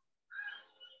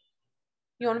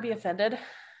 You want to be offended?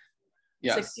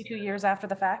 Yes. 62 years after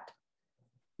the fact?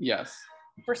 Yes.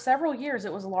 For several years,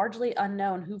 it was largely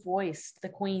unknown who voiced the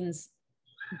Queen's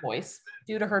voice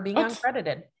due to her being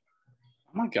uncredited.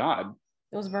 Oh my God.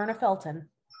 It was Verna Felton.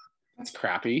 That's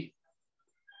crappy.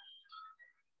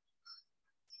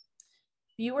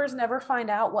 Viewers never find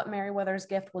out what Meriwether's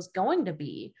gift was going to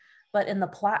be, but in the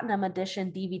Platinum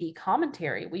Edition DVD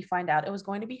commentary, we find out it was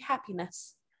going to be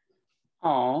happiness.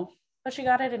 Oh. But she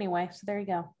got it anyway, so there you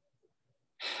go.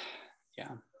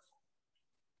 Yeah.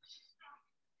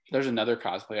 There's another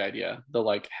cosplay idea. The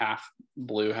like half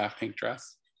blue, half pink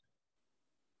dress.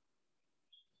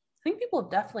 I think people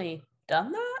have definitely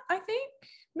done that, I think,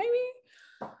 maybe.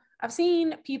 I've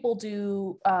seen people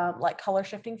do like color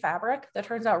shifting fabric that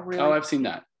turns out really. Oh, I've seen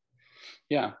that.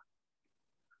 Yeah.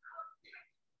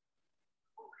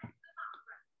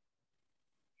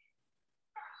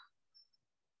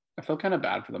 I feel kind of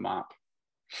bad for the mop.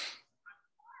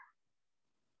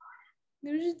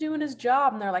 He was just doing his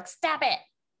job and they're like, stop it.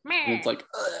 And it's like,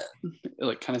 ugh. It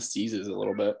like kind of seizes a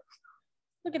little bit.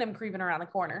 Look at him creeping around the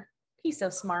corner. He's so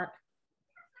smart.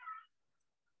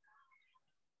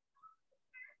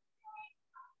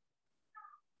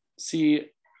 See,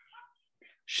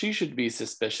 she should be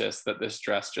suspicious that this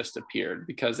dress just appeared,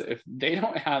 because if they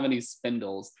don't have any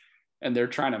spindles and they're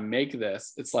trying to make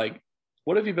this, it's like,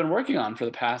 what have you been working on for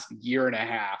the past year and a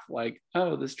half? Like,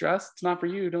 oh, this dress, it's not for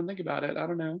you. Don't think about it. I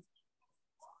don't know.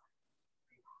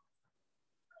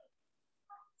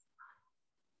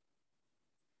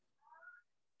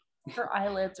 Her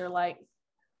eyelids are like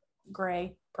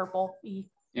gray, purple-y.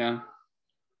 Yeah.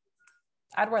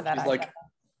 I'd wear that. She's like,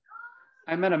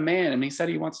 I met a man and he said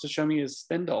he wants to show me his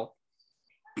spindle.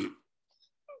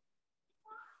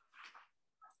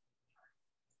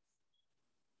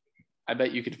 I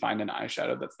bet you could find an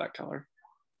eyeshadow that's that color.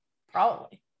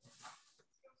 Probably.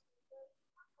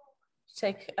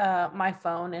 Take my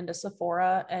phone into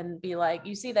Sephora and be like,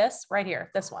 you see this right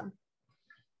here, this one.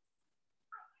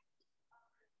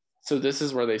 So this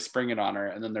is where they spring it on her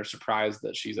and then they're surprised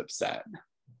that she's upset.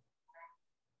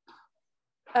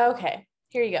 Okay,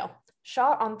 here you go.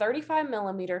 Shot on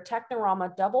 35mm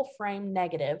Technorama double frame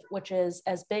negative, which is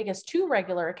as big as 2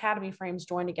 regular Academy frames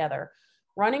joined together,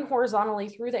 running horizontally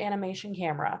through the animation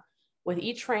camera, with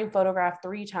each frame photographed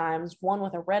 3 times, one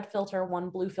with a red filter, one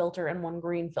blue filter, and one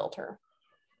green filter.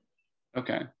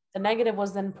 Okay. The negative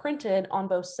was then printed on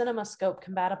both CinemaScope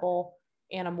compatible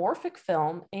anamorphic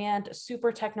film, and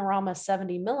Super Technorama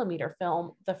 70 millimeter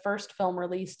film, the first film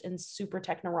released in Super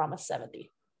Technorama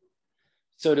 70.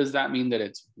 So does that mean that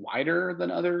it's wider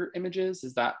than other images?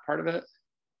 Is that part of it?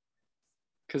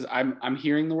 Because I'm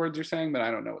hearing the words you're saying, but I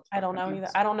don't know what I don't know either.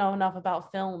 I don't know enough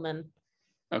about film and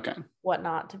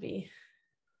whatnot to be.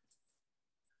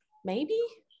 Maybe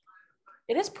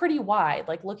it is pretty wide.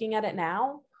 Like looking at it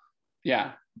now.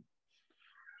 Yeah.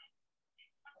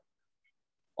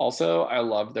 Also, I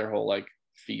love their whole like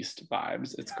feast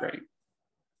vibes. It's great.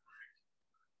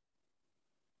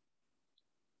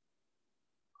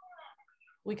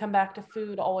 We come back to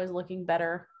food always looking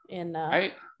better in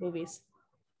movies.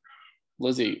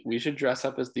 Lizzie, we should dress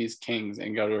up as these kings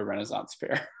and go to a Renaissance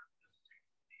fair.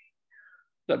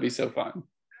 That'd be so fun.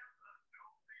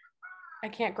 I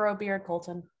can't grow a beard,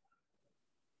 Colton.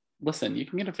 Listen, you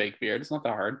can get a fake beard. It's not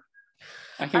that hard.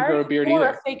 I can't grow a beard either.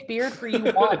 A fake beard for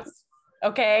you once,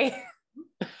 okay?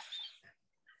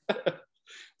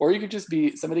 Or you could just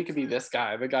be, somebody could be this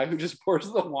guy, the guy who just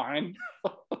pours the wine.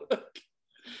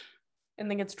 And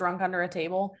then gets drunk under a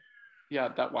table. Yeah,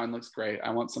 that wine looks great.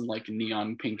 I want some like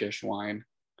neon pinkish wine.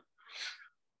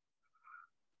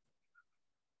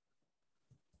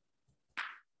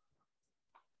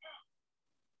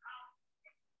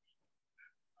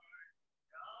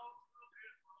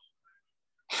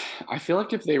 I feel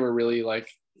like if they were really like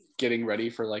getting ready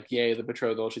for like, yay, the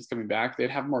betrothal, she's coming back, they'd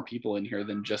have more people in here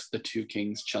than just the two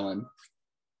kings chilling.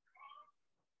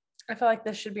 I feel like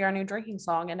this should be our new drinking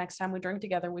song, and next time we drink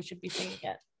together, we should be singing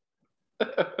it.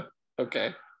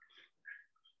 Okay.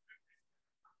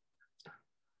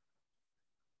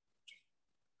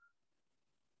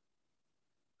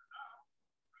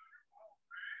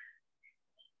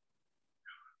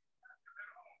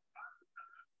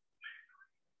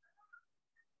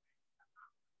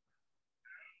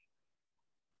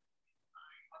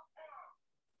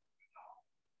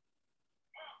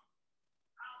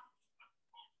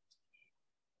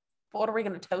 What are we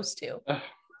going to toast to?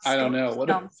 I don't know. What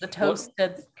the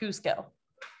toasted Cusco.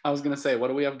 I was going to say, what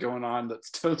do we have going on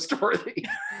that's toast worthy?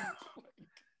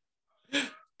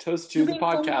 Toast to the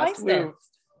podcast.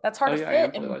 That's hard to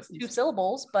fit in 2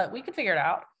 syllables, but we could figure it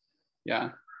out.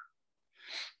 Yeah.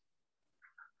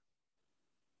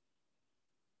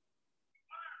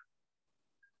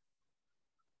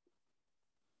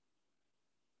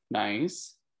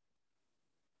 Nice.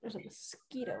 There's a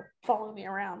mosquito following me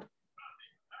around.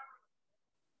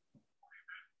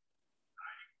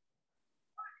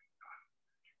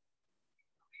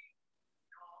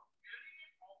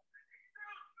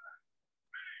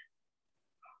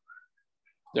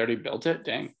 They already built it?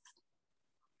 Dang.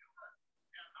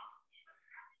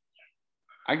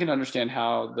 I can understand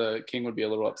how the king would be a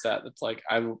little upset. It's like,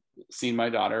 I've seen my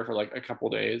daughter for like a couple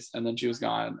days and then she was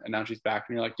gone and now she's back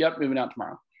and you're like, yep, moving out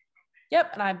tomorrow.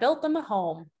 Yep, and I built them a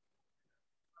home.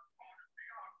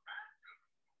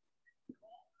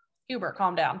 Hubert,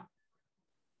 calm down.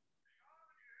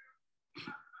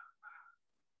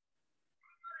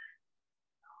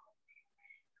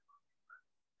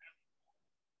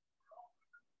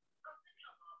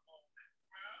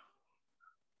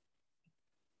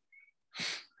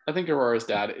 I think Aurora's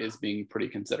dad is being pretty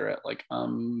considerate. Like,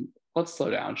 let's slow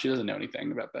down. She doesn't know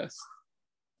anything about this.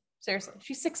 Seriously,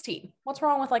 she's 16. What's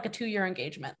wrong with like a 2-year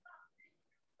engagement?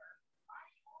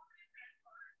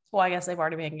 Well, I guess they've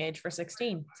already been engaged for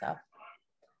 16, so.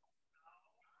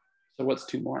 So what's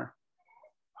 2 more?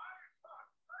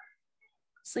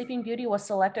 Sleeping Beauty was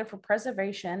selected for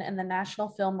preservation in the National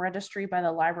Film Registry by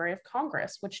the Library of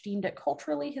Congress, which deemed it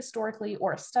culturally, historically,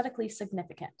 or aesthetically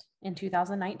significant in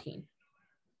 2019.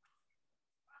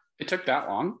 It took that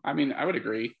long? I mean, I would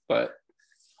agree, but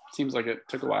it seems like it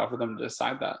took a while for them to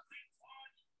decide that.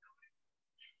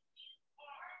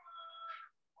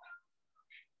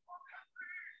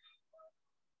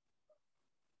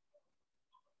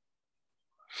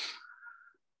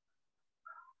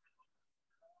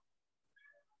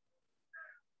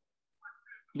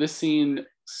 This scene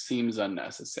seems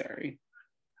unnecessary.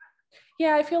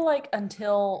 Yeah, I feel like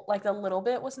until like a little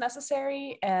bit was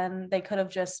necessary and they could have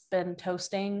just been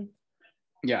toasting.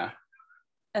 Yeah.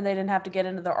 And they didn't have to get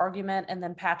into the argument and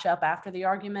then patch up after the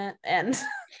argument. And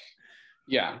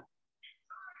yeah.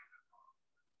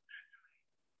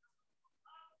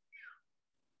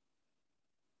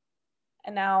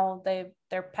 And now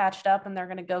they're patched up and they're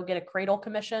going to go get a cradle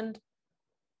commissioned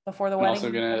before the wedding.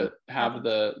 Also going to have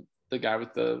the guy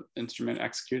with the instrument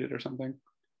executed or something.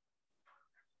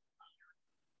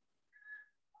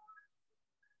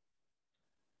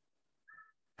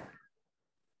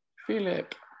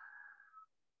 Philip.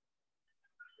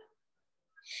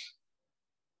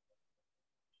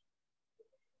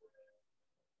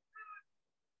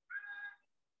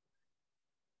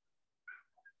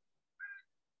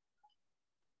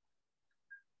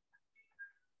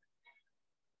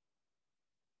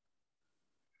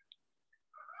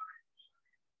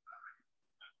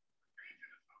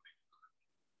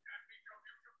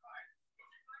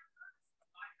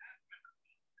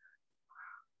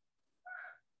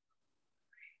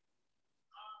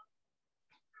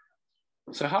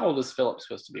 So how old is Philip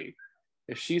supposed to be?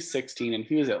 If she's 16 and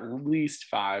he was at least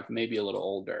 5, maybe a little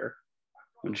older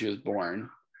when she was born.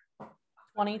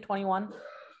 20, 21.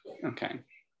 Okay.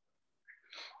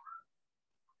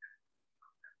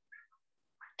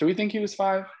 Do we think he was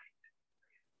 5? I'd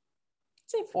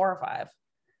say 4 or 5.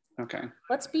 Okay.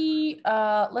 Let's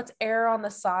err on the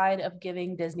side of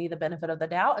giving Disney the benefit of the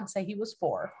doubt and say he was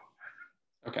 4.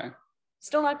 Okay.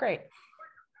 Still not great.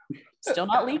 Still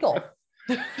not legal.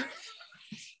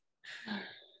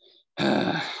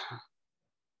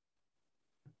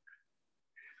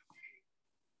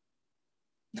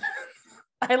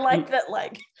 I like that,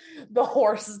 like, the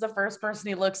horse is the first person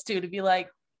he looks to be like,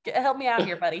 help me out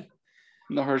here, buddy.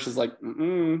 And the horse is like,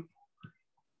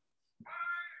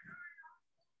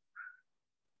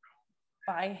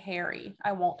 By Harry.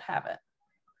 I won't have it.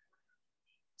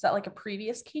 Is that like a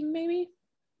previous king, maybe?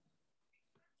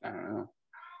 I don't know.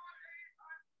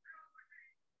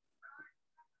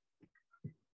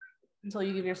 Until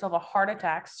you give yourself a heart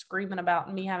attack screaming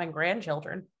about me having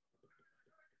grandchildren.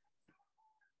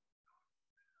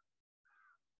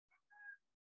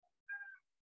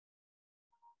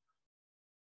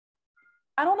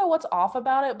 I don't know what's off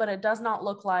about it, but it does not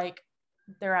look like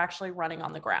they're actually running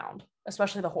on the ground,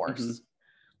 especially the horse. Mm-hmm.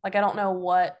 Like, I don't know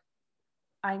what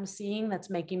I'm seeing that's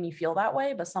making me feel that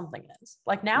way, but something is.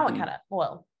 Like, now it kind of,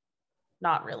 well,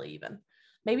 not really even.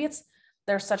 Maybe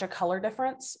there's such a color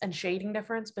difference and shading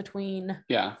difference between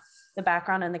the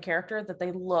background and the character that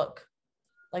they look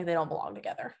like they don't belong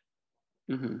together.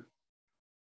 Mm-hmm.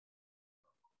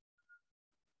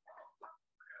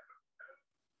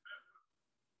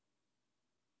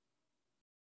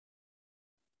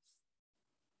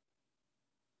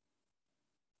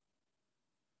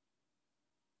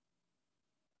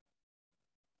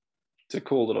 It's a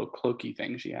cool little cloaky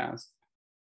thing she has.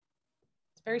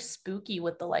 It's very spooky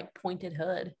with the like pointed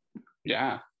hood.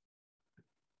 Yeah.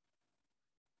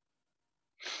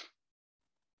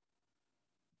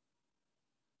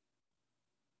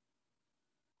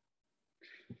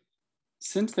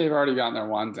 Since they've already gotten their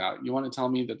wands out, you want to tell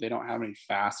me that they don't have any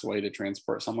fast way to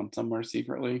transport someone somewhere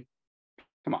secretly?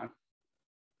 Come on.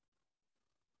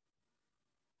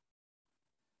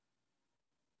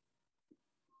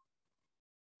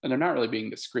 And they're not really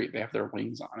being discreet. They have their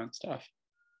wings on and stuff.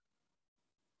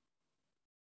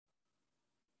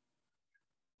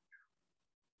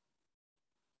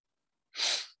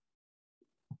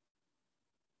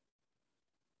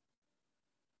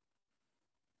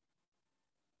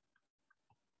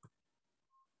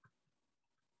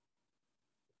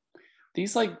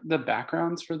 These, like, the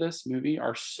backgrounds for this movie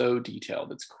are so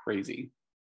detailed. It's crazy.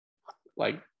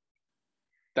 Like,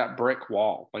 that brick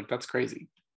wall, like, that's crazy.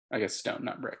 I guess stone,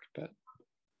 not brick, but.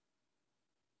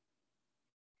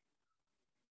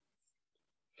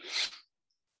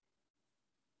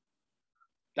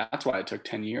 That's why it took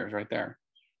 10 years right there.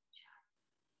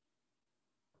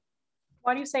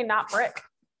 Why do you say not brick?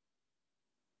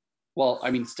 Well,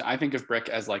 I mean, I think of brick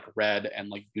as like red and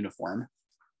like uniform.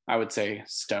 I would say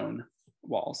stone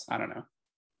walls. I don't know.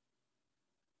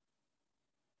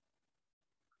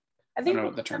 I think I don't know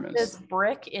what the term is. This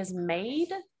brick is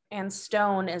made and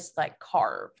stone is like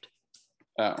carved.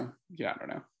 Oh, yeah, I don't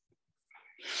know.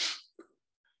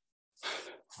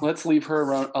 Let's leave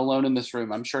her alone in this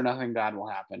room. I'm sure nothing bad will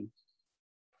happen.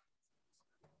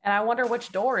 And I wonder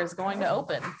which door is going to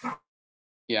open.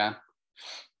 Yeah.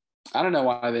 I don't know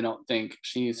why they don't think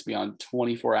she needs to be on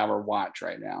 24-hour watch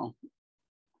right now.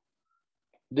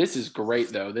 This is great,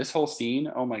 though. This whole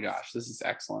scene, oh my gosh, this is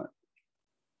excellent.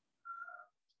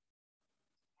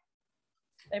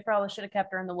 They probably should have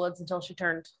kept her in the woods until she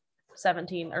turned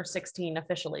 17 or 16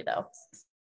 officially, though.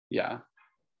 Yeah.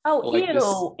 Oh, well,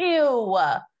 like ew.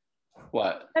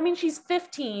 What? I mean, she's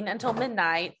 15 until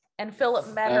midnight, and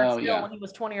Philip met her when he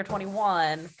was 20 or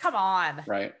 21. Come on.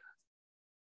 Right.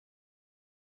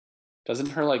 Doesn't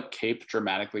her like cape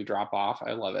dramatically drop off?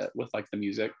 I love it with like the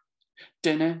music.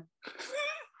 Dinner.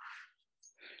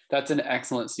 That's an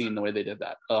excellent scene, the way they did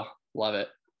that. Oh, love it.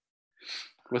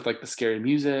 With like the scary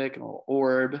music and a little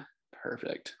orb.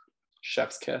 Perfect.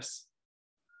 Chef's kiss.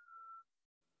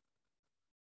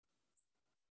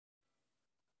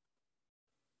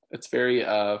 It's very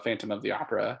Phantom of the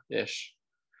Opera-ish.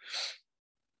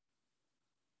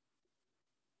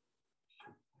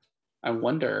 I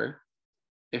wonder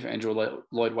if Andrew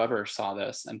Lloyd Webber saw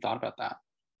this and thought about that.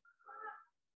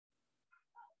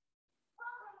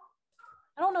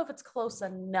 I don't know if it's close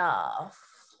enough.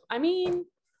 I mean,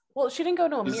 well, she didn't go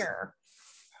to a mirror.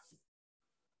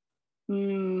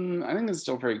 I think it's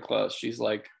still pretty close. She's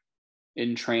like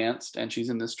entranced and she's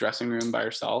in this dressing room by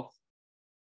herself.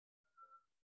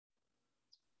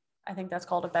 I think that's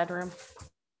called a bedroom.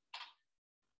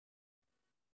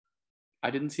 I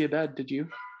didn't see a bed, did you?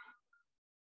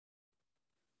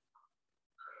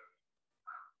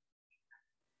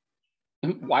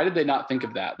 Why did they not think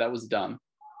of that? That was dumb.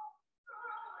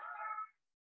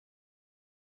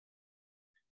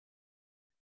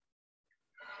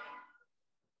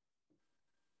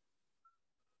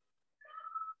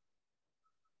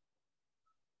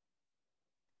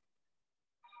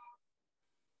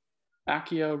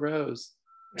 Akio Rose.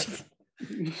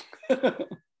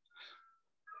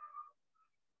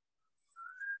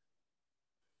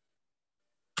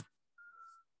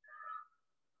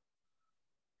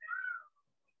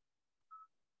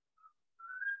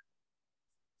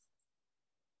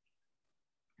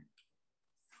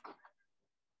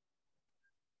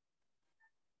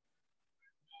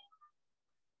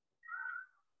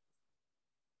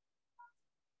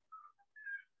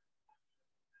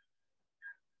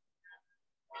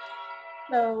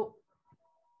 So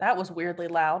that was weirdly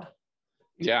loud.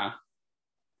 Yeah.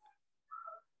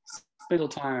 Spindle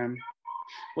time.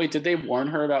 Wait, did they warn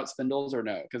her about spindles or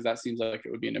no? Because that seems like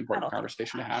it would be an important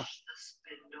conversation to have.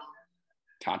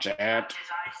 Touch it.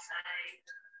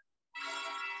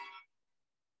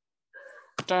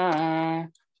 Da.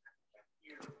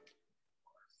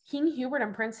 King Hubert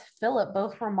and Prince Philip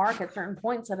both remark at certain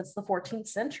points that it's the 14th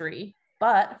century,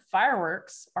 but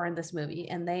fireworks are in this movie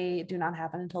and they do not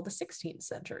happen until the 16th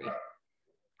century.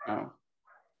 Oh.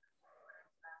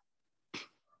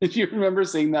 Did you remember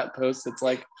seeing that post? It's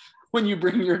like when you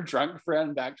bring your drunk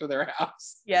friend back to their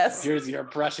house. Yes. Here's your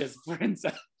precious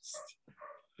princess.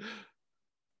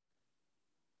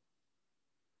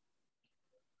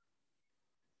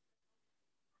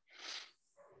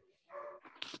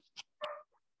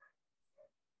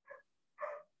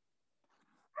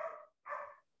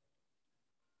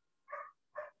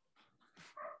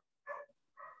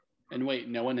 And wait,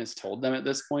 no one has told them at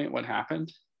this point what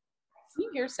happened? Can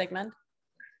you hear Sigmund?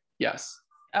 Yes.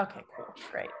 Okay, cool.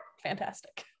 Great.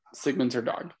 Fantastic. Sigmund's her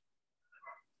dog.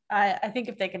 I think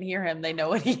if they can hear him, they know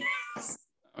what he is.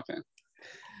 Okay.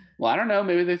 Well, I don't know.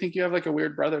 Maybe they think you have like a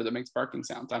weird brother that makes barking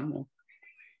sounds. I don't know.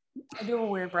 I do have a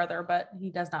weird brother, but he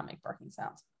does not make barking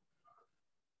sounds.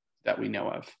 That we know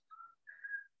of.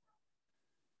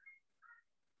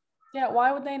 Yeah,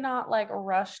 why would they not like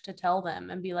rush to tell them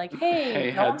and be like, hey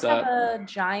don't have a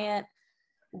giant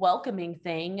welcoming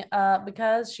thing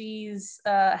because she's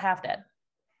half dead.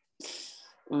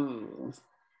 Ooh.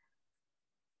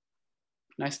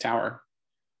 Nice tower.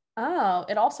 Oh,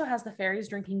 it also has the fairies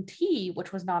drinking tea,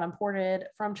 which was not imported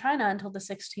from China until the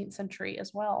 16th century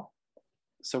as well.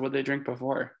 So what did they drink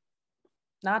before?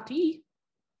 Not tea.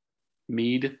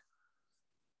 Mead.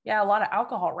 Yeah, a lot of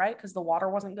alcohol, right? Because the water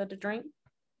wasn't good to drink.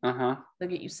 Uh-huh. They'll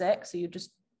get you sick, so you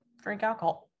just drink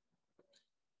alcohol.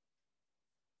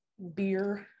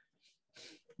 Beer,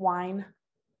 wine.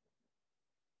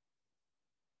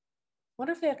 What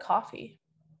if they had coffee?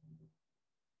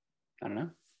 I don't know.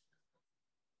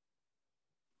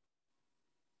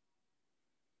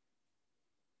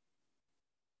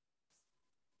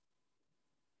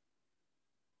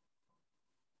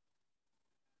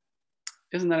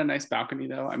 Isn't that a nice balcony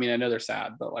though? I mean, I know they're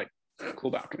sad, but like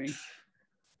cool balcony.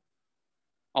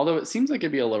 Although it seems like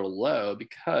it'd be a little low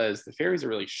because the fairies are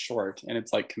really short and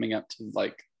it's like coming up to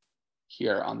like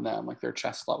here on them, like their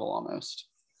chest level almost.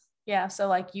 Yeah, so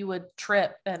like you would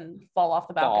trip and fall off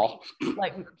the balcony.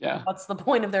 Like, yeah. What's the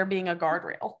point of there being a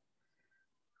guardrail?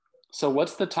 So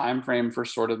what's the time frame for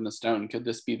Sword in the Stone? Could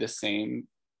this be the same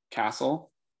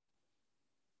castle?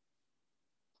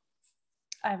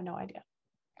 I have no idea.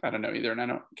 I don't know either, and I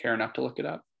don't care enough to look it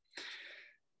up.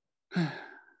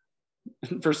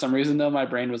 For some reason, though, my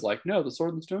brain was like, no, the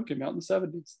Sword and Stone came out in the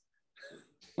 70s.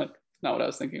 Like, not what I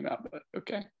was thinking about, but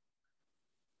okay.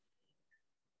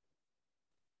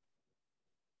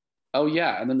 Oh,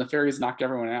 yeah, and then the fairies knocked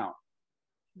everyone out.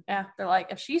 Yeah, they're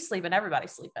like, if she's sleeping,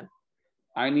 everybody's sleeping.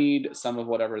 I need some of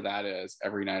whatever that is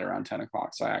every night around 10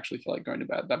 o'clock, so I actually feel like going to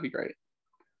bed. That'd be great.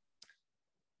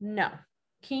 No.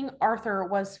 King Arthur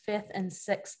was 5th and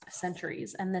 6th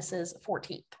centuries, and this is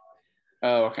 14th.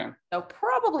 Oh, okay. So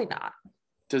probably not.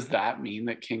 Does that mean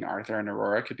that King Arthur and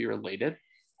Aurora could be related?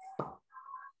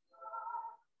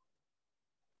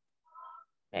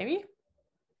 Maybe.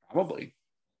 Probably.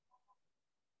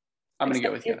 I'm going to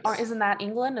go with yes. Isn't that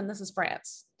England and this is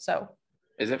France? So.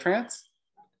 Is it France?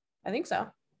 I think so.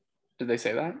 Did they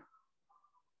say that?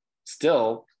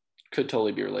 Still could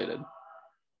totally be related.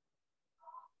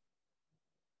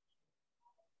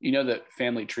 You know that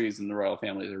family trees in the royal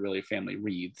families are really family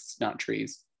wreaths, not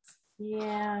trees.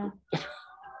 Yeah.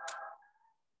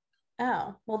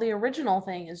 Oh, well, the original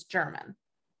thing is German.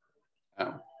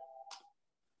 Oh.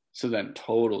 So then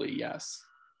totally yes.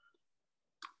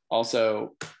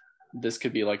 Also, this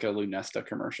could be like a Lunesta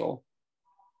commercial.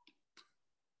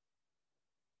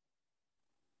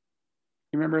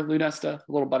 You remember Lunesta,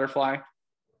 the little butterfly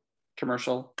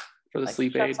commercial for the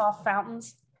sleep aid? Shuts off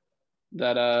fountains.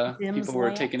 That people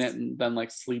were taking it and then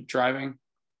like sleep driving.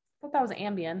 I thought that was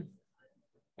Ambien.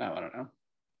 Oh, I don't know.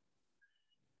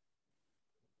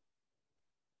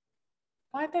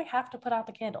 Why'd they have to put out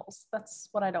the candles? That's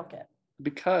what I don't get.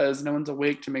 Because no one's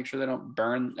awake to make sure they don't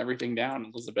burn everything down,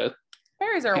 Elizabeth.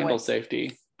 Fairies are Candle awake.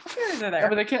 Safety. The fairies are there. Yeah,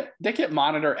 but they can't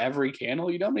monitor every candle.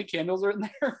 You know how many candles are in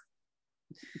there?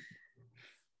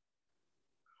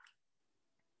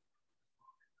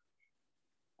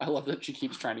 I love that she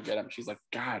keeps trying to get him. She's like,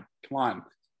 God, come on.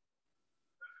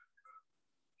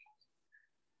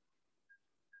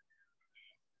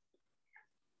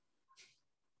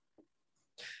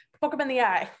 Poke him in the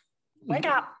eye. Wake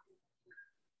up.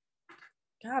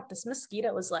 God, this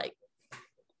mosquito is like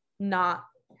not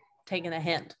taking a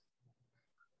hint.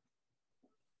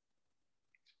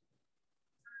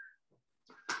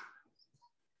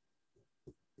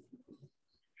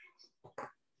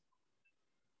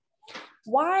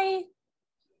 Why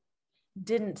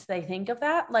didn't they think of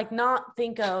that? Like, not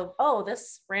think of, oh,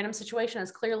 this random situation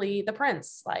is clearly the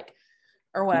prince, like,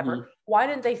 or whatever. Mm-hmm. Why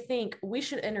didn't they think we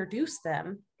should introduce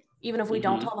them, even if we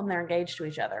don't tell them they're engaged to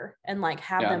each other, and like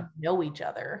have them know each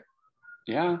other?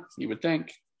 Yeah, you would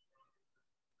think.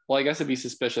 Well, I guess it'd be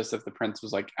suspicious if the prince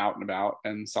was like out and about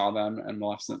and saw them, and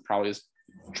Maleficent probably is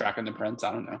tracking the prince.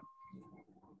 I don't know.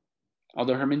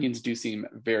 Although her minions do seem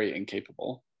very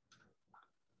incapable.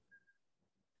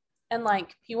 And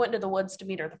like, he went into the woods to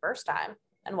meet her the first time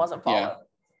and wasn't followed. Yeah.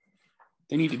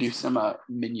 They need to do some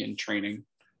minion training.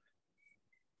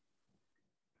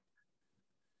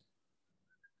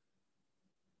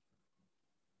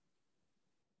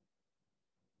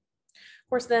 Of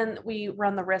course, then we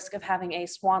run the risk of having a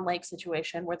Swan Lake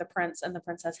situation where the prince and the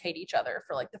princess hate each other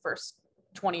for like the first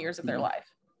 20 years of their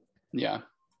life. Yeah.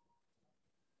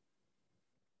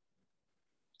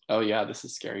 Oh yeah, this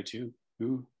is scary too.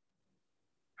 Ooh.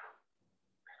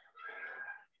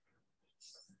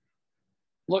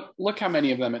 Look how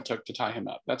many of them it took to tie him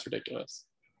up. That's ridiculous.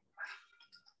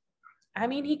 I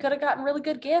mean, he could have gotten really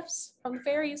good gifts from the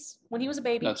fairies when he was a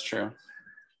baby. That's true.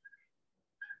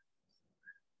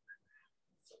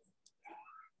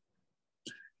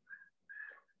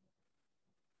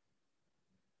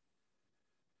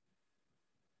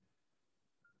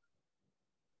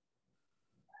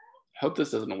 I hope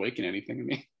this doesn't awaken anything in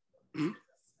me.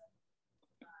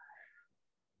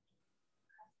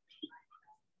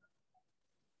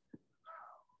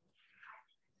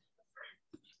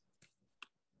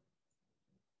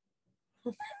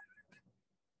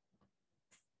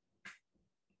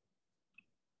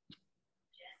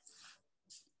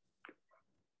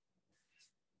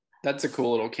 That's a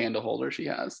cool little candle holder she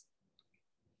has.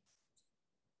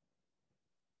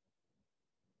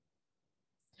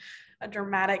 A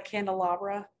dramatic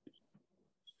candelabra.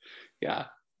 Yeah.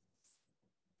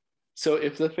 So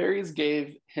if the fairies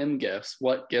gave him gifts,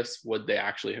 what gifts would they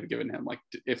actually have given him? Like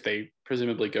if they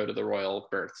presumably go to the royal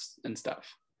births and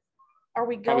stuff. Are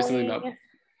we going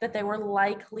that they were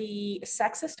likely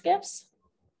sexist gifts?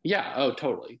 Yeah. Oh,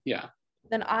 totally. Yeah.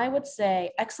 Then I would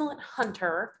say excellent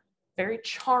hunter, very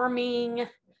charming,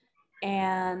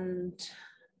 and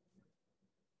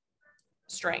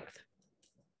strength.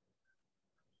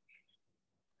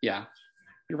 Yeah,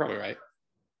 you're probably right.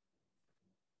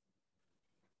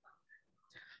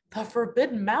 The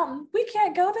Forbidden Mountain? We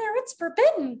can't go there. It's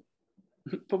forbidden.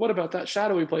 But what about that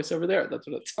shadowy place over there? That's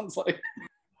what it sounds like.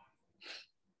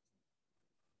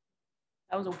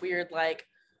 That was a weird, like,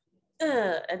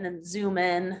 and then zoom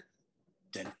in.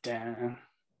 Dun, dun.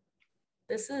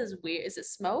 This is weird. Is it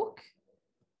smoke?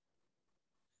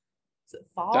 Is it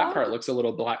fog? That part looks a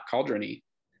little Black Cauldron-y.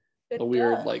 A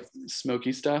weird, like,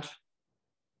 smoky stuff.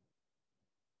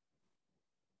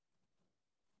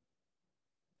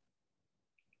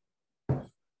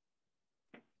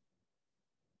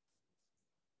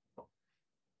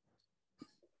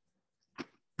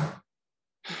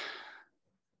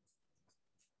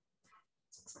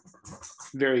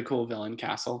 Very cool villain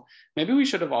castle. Maybe we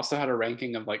should have also had a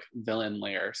ranking of like villain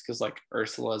layers, because like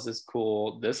Ursula's is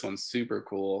cool. This one's super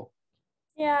cool.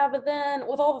 Yeah, but then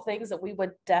with all the things that we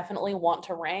would definitely want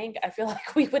to rank, I feel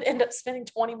like we would end up spending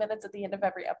 20 minutes at the end of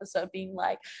every episode being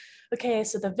like, okay,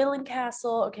 so the villain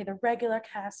castle, okay, the regular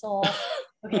castle,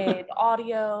 okay, the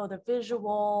audio, the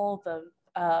visual,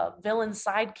 the villain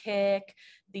sidekick,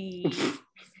 the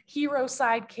hero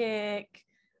sidekick,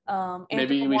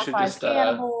 maybe we should just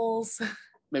animals.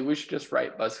 Maybe we should just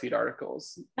write BuzzFeed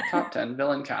articles. Top 10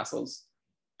 villain castles.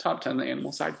 Top 10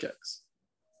 animal sidekicks.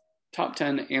 Top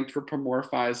 10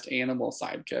 anthropomorphized animal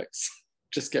sidekicks.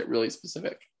 Just get really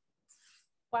specific.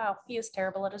 Wow, he is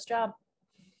terrible at his job.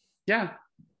 Yeah.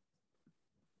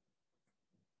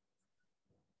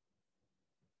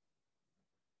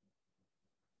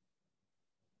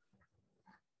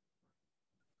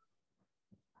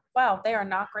 Wow, they are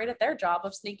not great at their job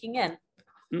of sneaking in.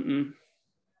 Mm-mm.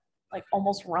 Like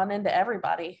almost run into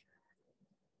everybody.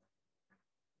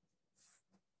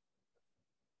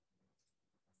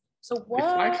 So what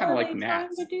I kind of are like they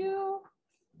gnats. trying to do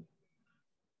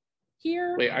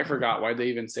here? Wait, I forgot. Why'd they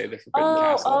even say the Forbidden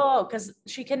Castle? Oh, because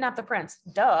she kidnapped the prince.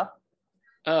 Duh.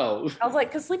 Oh. I was like,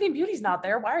 because Sleeping Beauty's not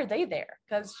there. Why are they there?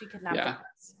 Because she kidnapped the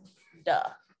prince. Duh.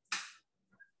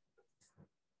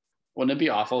 Wouldn't it be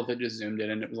awful if it just zoomed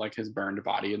in and it was like his burned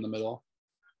body in the middle?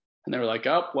 And they were like,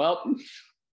 oh, well,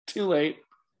 too late.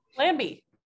 Lambie.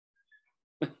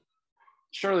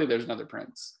 Surely there's another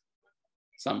prince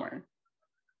somewhere.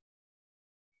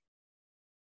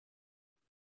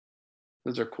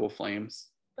 Those are cool flames.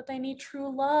 But they need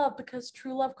true love because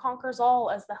true love conquers all,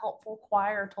 as the helpful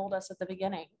choir told us at the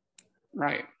beginning.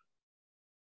 Right.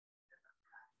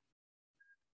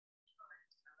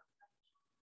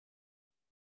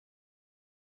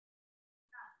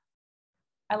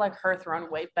 I like her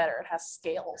throne way better. It has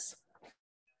scales.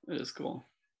 It is cool.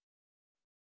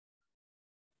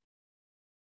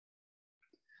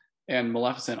 And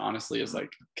Maleficent, honestly, is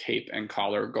like cape and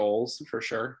collar goals for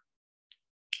sure.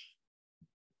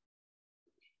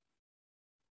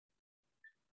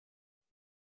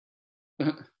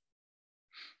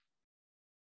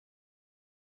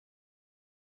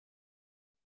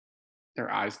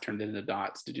 Their eyes turned into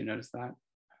dots. Did you notice that?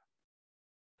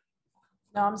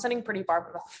 No, I'm sitting pretty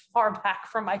far back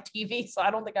from my TV, so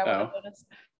I don't think I would have noticed.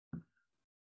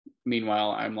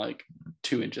 Meanwhile, I'm like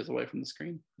 2 inches away from the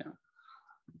screen. No.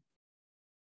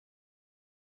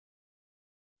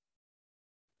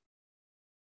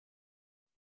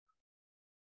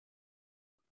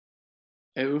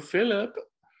 Oh, Philip.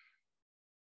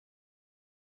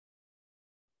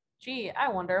 Gee, I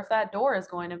wonder if that door is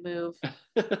going to move.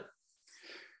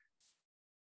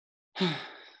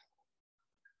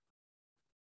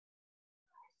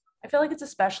 I feel like it's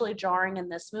especially jarring in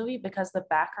this movie because the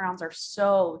backgrounds are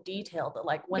so detailed that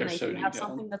like when they do have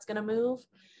something that's going to move,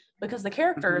 because the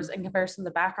characters in comparison to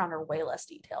the background are way less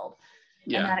detailed.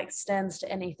 Yeah. And that extends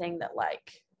to anything that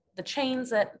like the chains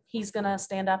that he's going to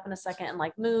stand up in a second and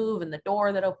like move, and the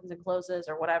door that opens and closes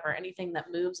or whatever, anything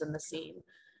that moves in the scene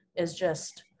is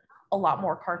just a lot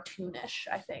more cartoonish,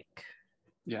 I think.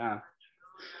 Yeah.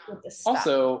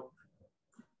 Also,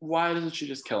 why doesn't she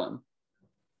just kill him?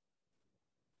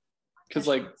 Because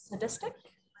like sadistic.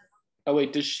 Oh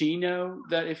wait, does she know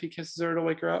that if he kisses her it'll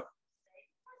wake her up?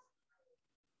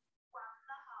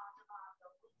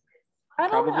 I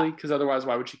don't know. Probably, because otherwise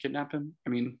why would she kidnap him? I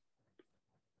mean,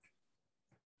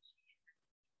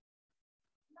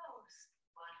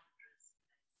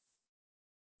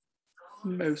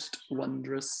 most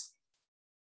wondrous.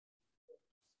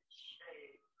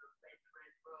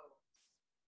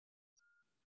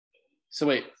 So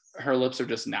wait, her lips are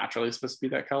just naturally supposed to be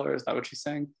that color? Is that what she's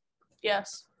saying?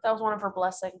 Yes, that was one of her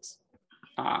blessings.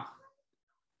 Ah.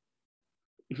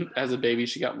 As a baby,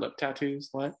 she got lip tattoos.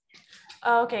 What?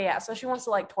 Oh, okay, yeah. So she wants to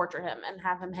like torture him and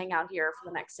have him hang out here for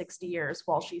the next 60 years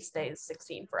while she stays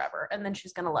 16 forever. And then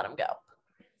she's going to let him go.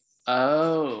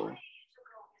 Oh.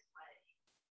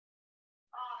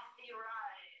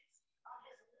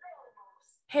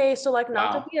 Hey, so like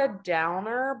not to be a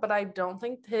downer, but I don't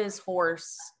think his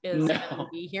horse is going to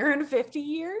be here in 50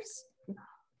 years.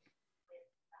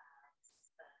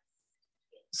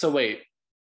 So wait.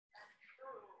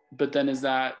 But then is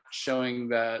that showing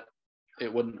that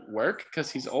it wouldn't work because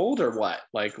he's old or what?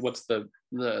 Like what's the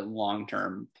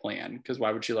long-term plan? Because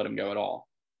why would she let him go at all?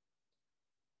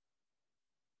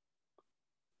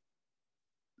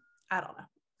 I don't know.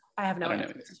 I have no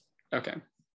idea. Okay.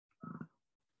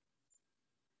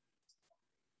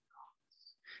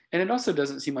 And it also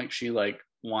doesn't seem like she like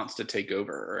wants to take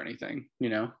over or anything, you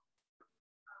know?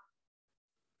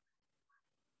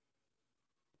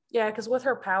 Yeah, because with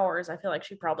her powers, I feel like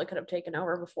she probably could have taken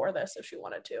over before this if she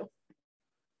wanted to.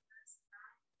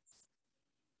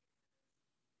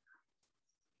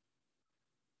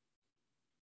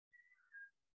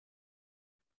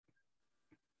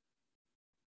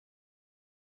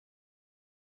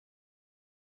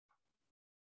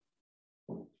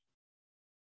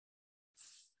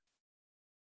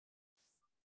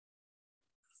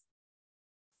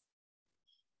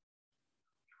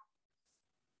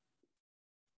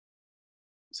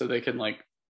 so they can like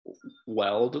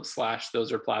weld /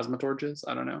 those are plasma torches.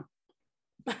 I don't know.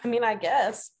 I mean, I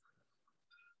guess.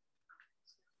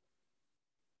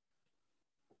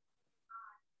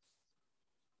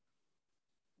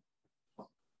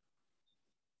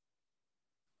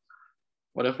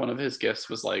 What if one of his gifts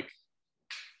was like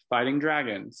fighting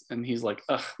dragons, and he's like,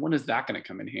 ugh, when is that going to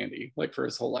come in handy? Like for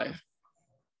his whole life.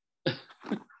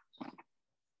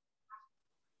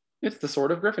 It's the sword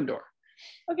of Gryffindor.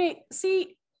 Okay,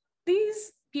 see,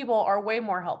 these people are way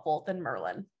more helpful than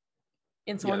Merlin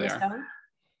in Sword in the Stone.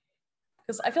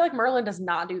 Because I feel like Merlin does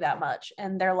not do that much.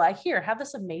 And they're like, here, have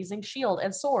this amazing shield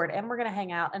and sword, and we're going to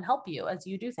hang out and help you as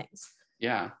you do things.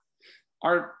 Yeah.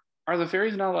 Are the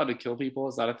fairies not allowed to kill people?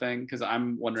 Is that a thing? Because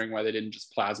I'm wondering why they didn't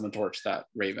just plasma torch that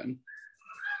raven.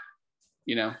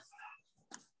 You know?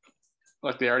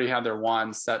 Like they already had their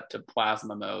wand set to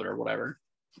plasma mode or whatever.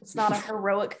 It's not a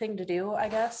heroic thing to do, I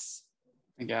guess.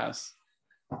 I guess.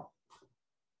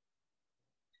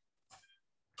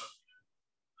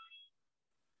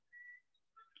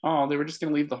 Oh, they were just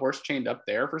going to leave the horse chained up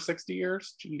there for 60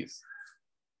 years? Jeez.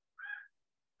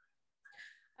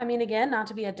 I mean, again, not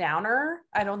to be a downer,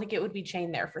 I don't think it would be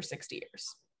chained there for 60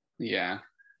 years. Yeah.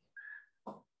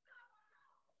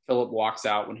 Philip walks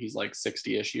out when he's like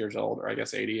 60-ish years old, or I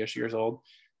guess 80-ish years old,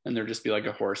 and there'd just be like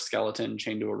a horse skeleton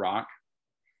chained to a rock.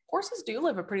 Horses do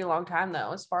live a pretty long time,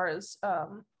 though, as far as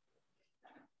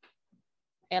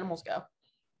animals go.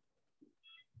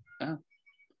 Yeah.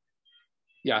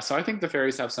 Yeah, so I think the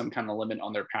fairies have some kind of limit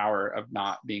on their power of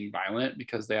not being violent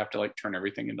because they have to like turn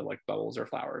everything into like bubbles or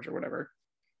flowers or whatever.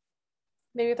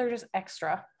 Maybe they're just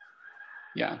extra.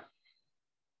 Yeah.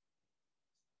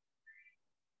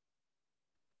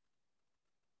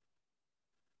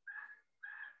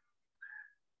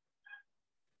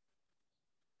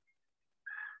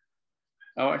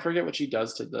 Oh, I forget what she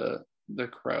does to the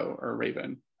crow or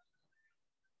raven.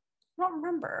 I don't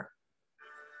remember.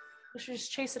 Does she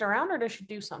just chase it around or does she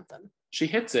do something? She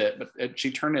hits it, but she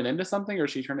turn it into something, or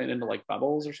she turn it into like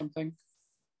bubbles or something?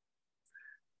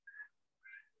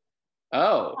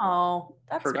 Oh,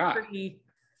 that's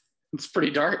It's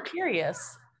pretty dark.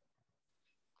 Curious.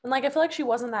 And like I feel like she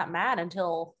wasn't that mad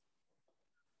until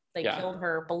they killed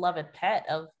her beloved pet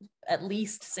of at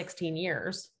least 16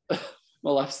 years.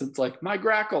 Maleficent's like, my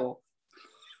grackle.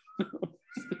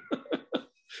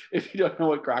 If you don't know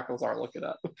what grackles are, look it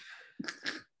up.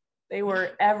 They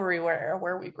were everywhere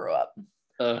where we grew up.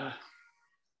 I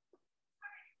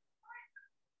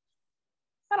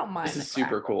don't mind. This is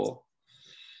super cool.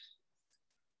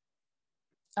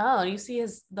 Oh, you see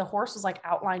the horse was like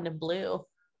outlined in blue.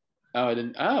 Oh, I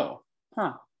didn't. Oh,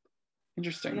 huh.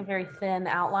 Interesting. Like a very thin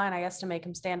outline, I guess, to make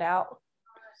him stand out.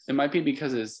 It might be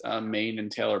because his mane and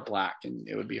tail are black, and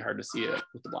it would be hard to see it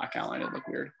with the black outline. It'd look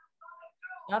weird.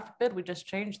 God forbid we just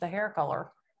change the hair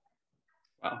color.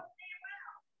 Wow.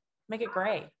 Make it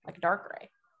gray, like dark gray.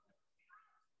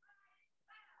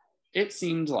 It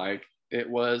seemed like it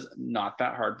was not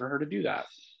that hard for her to do that.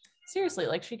 Seriously,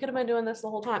 like she could have been doing this the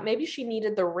whole time. Maybe she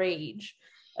needed the rage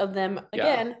of them,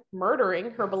 again,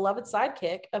 murdering her beloved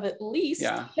sidekick of at least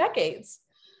decades.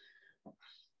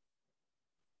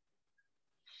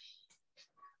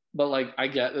 But like, I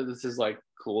get that this is like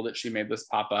cool that she made this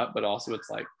pop up, but also it's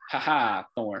like, haha,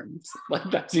 thorns.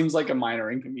 Like that seems like a minor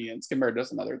inconvenience compared to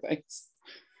some other things.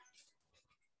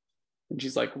 And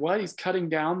she's like, what? He's cutting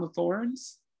down the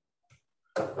thorns?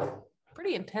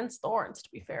 Pretty intense thorns, to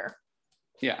be fair.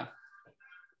 Yeah.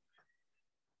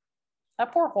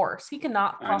 That poor horse. He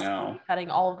cannot possibly be cutting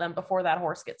all of them before that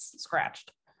horse gets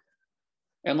scratched.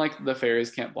 And like the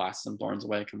fairies can't blast some thorns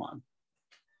away. Come on.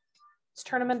 Let's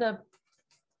turn them into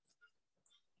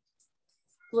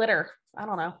glitter. I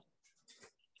don't know.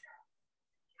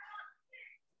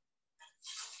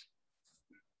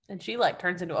 And she like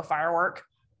turns into a firework.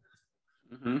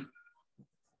 Mm-hmm.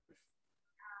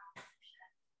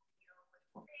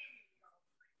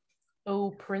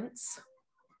 Oh, Prince.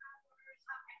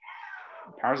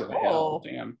 Powers of hell.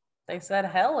 Damn. They said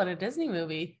hell in a Disney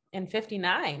movie in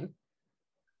 59.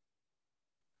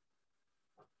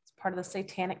 It's part of the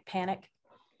Satanic Panic.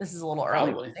 This is a little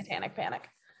early. Probably. Satanic Panic.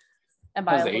 And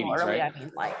by a little 80s, early, right? I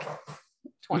mean like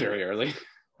 20. Very early.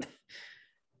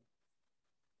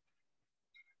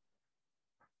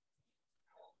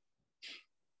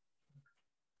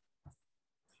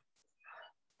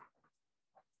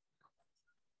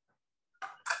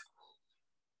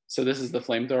 So this is the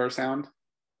flamethrower sound?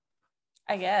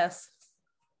 I guess.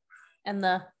 And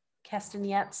the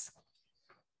castanets.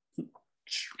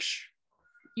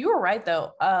 You were right,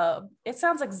 though. It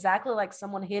sounds exactly like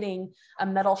someone hitting a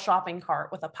metal shopping cart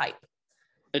with a pipe.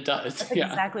 It does. That's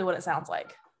exactly what it sounds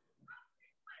like.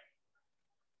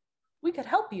 we could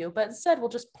help you, but instead we'll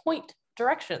just point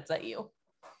directions at you.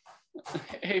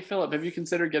 Hey, Philip, have you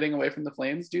considered getting away from the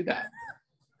flames? Do that.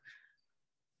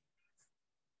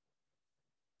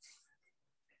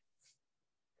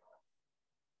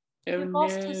 He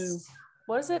lost his,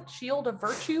 what is it? Shield of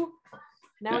virtue?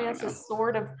 Now he has his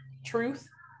sword of truth.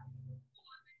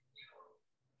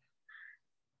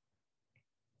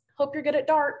 Hope you're good at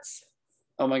darts.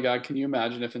 Oh my God, can you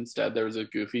imagine if instead there was a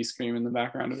Goofy scream in the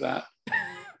background of that?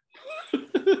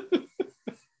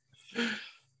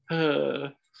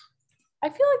 I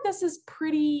feel like this is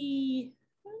pretty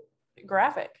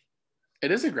graphic.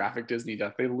 It is a graphic Disney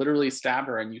death. They literally stab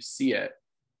her and you see it.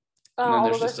 Oh,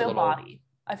 there's just no body.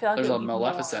 I feel like there's a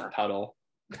Maleficent puddle.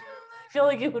 I feel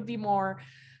like it would be more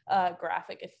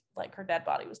graphic if like her dead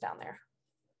body was down there.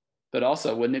 But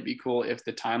also, wouldn't it be cool if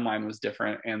the timeline was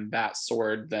different and that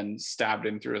sword then stabbed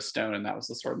him through a stone and that was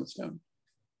the sword in the stone?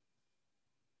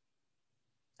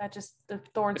 That just, the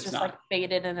thorns just like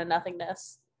faded into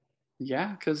nothingness.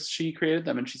 Yeah, because she created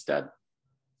them and she's dead.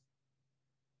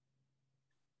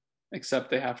 Except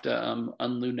they have to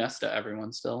unlunesta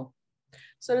everyone still.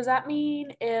 So does that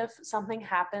mean if something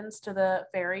happens to the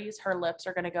fairies, her lips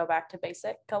are going to go back to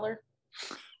basic color?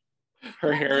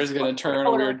 Her hair is going to turn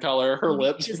a weird color. Her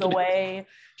lips is away.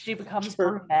 She becomes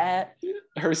brunette.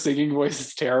 Her singing voice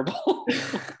is terrible.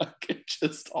 Like,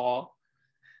 just all.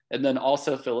 And then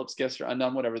also Philip's gifts are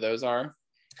undone, whatever those are.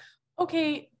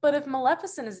 Okay, but if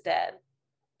Maleficent is dead,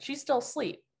 she's still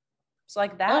asleep. So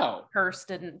like that curse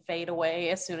didn't fade away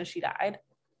as soon as she died.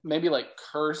 Maybe like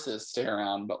curses stay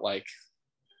around, but like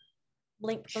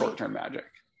blink, short-term magic.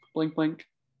 Blink, blink,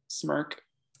 smirk.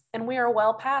 And we are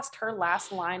well past her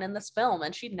last line in this film,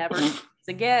 and she never speaks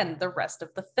again the rest of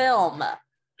the film.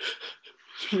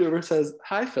 She never says,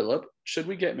 "Hi, Philip. Should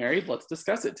we get married? Let's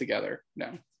discuss it together."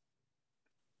 No.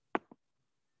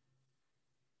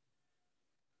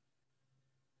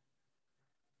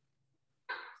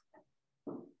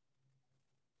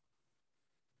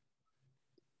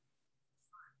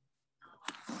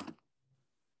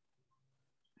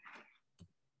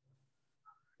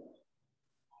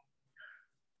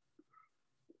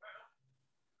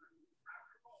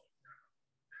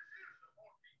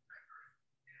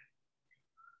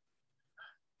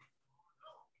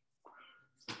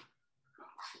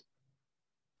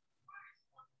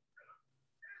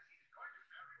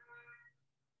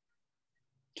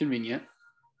 Convenient.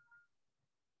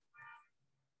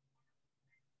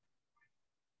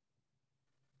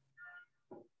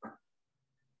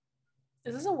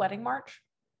 Is this a wedding march?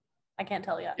 I can't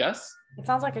tell yet. Yes. It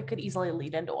sounds like it could easily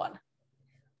lead into one.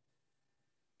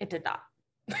 It did not.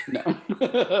 No.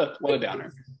 What a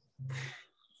downer.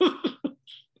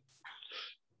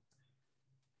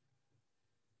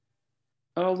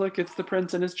 Oh, look, it's the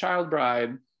prince and his child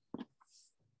bride.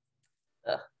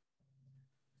 Ugh.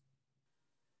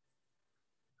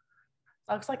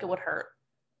 Looks like it would hurt.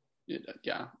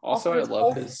 Yeah. Also I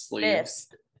love his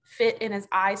sleeves. Fit in his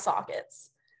eye sockets.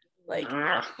 Like,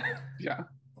 yeah.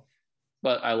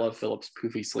 But I love Philip's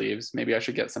poofy sleeves. Maybe I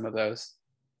should get some of those.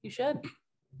 You should.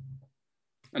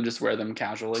 And just wear them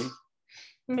casually.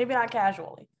 Maybe not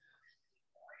casually.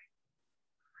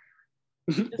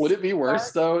 Would it be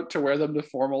worse, though, to wear them to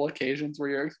formal occasions where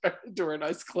you're expected to wear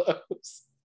nice clothes?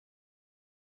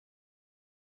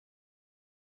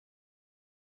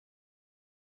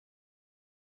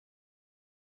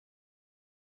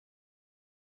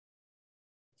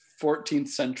 (14th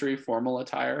century formal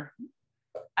attire?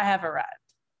 I have arrived.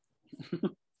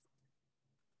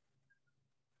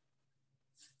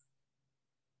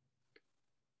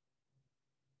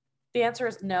 The answer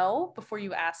is no before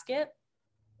you ask it.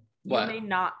 What? You may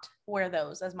not wear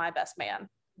those as my best man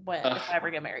if I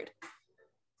ever get married.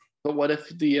 But what if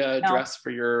the dress for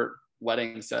your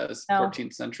wedding says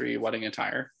 14th century wedding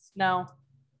attire? No.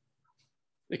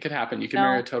 It could happen. You can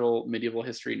marry a total medieval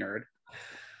history nerd.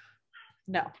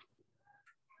 No.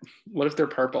 What if they're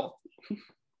purple?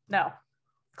 No.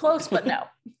 Close, but no.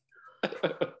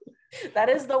 That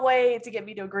is the way to get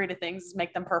me to agree to things, is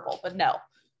make them purple, but no.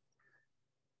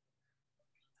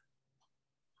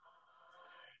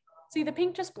 See, the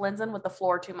pink just blends in with the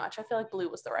floor too much. I feel like blue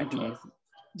was the right choice.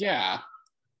 Yeah.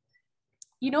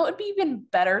 You know, it would be even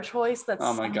better choice that's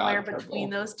somewhere between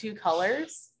those two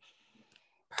colors.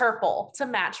 Purple to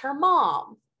match her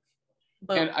mom.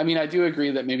 Boom. And I mean, I do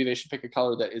agree that maybe they should pick a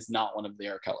color that is not one of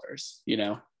their colors, you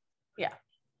know? Yeah.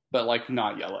 But like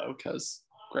not yellow, because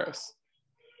gross.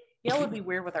 Yellow would be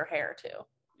weird with her hair too.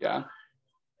 Yeah.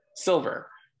 Silver.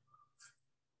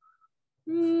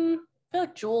 I feel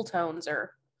like jewel tones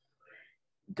are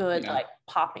good, like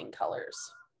popping colors.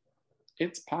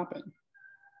 It's popping.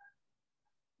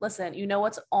 Listen, you know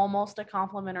what's almost a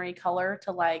complementary color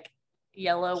to like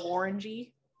yellow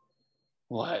orangey?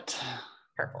 What?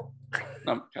 Purple.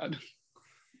 Oh my God.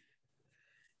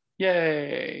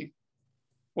 Yay.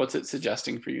 What's it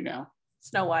suggesting for you now?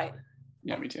 Snow White.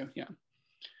 Yeah, me too. Yeah.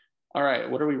 All right.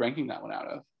 What are we ranking that one out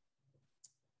of?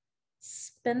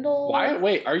 Spindle. Why?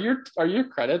 Wait, are your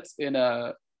credits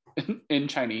in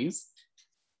Chinese?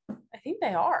 I think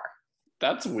they are.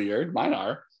 That's weird. Mine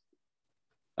are.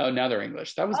 Oh, now they're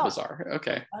English. That was bizarre.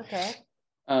 Okay. Okay.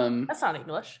 That's not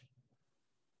English.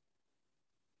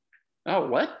 Oh,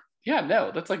 what? Yeah,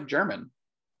 no, that's like German.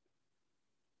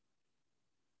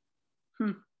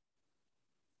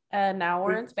 And now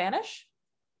we're in Spanish.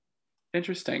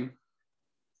 Interesting.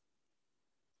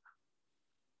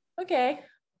 Okay.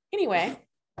 Anyway,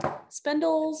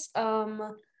 spindles,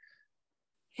 sidekicks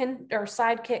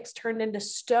turned into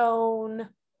stone.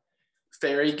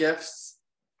 Fairy gifts.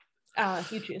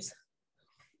 You choose.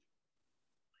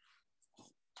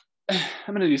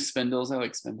 I'm gonna do spindles. I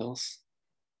like spindles.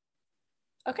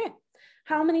 Okay.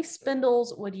 How many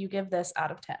spindles would you give this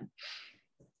out of 10?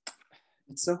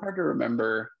 It's so hard to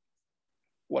remember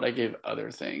what I gave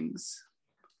other things.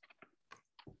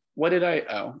 What did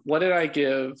I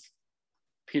give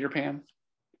Peter Pan?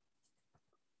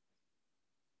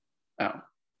 Oh.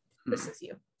 This is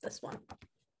you. This one.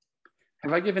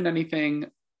 Have I given anything?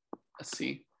 Let's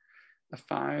see. A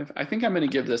 5. I think I'm going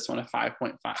to give this one a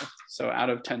 5.5. So out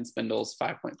of 10 spindles,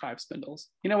 5.5 spindles.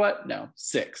 You know what? No,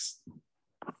 6.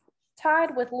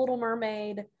 Tied with Little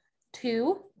Mermaid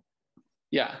 2.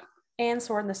 Yeah. And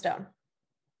Sword in the Stone.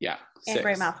 Yeah. 6. And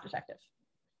Great Mouth Detective.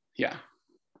 Yeah.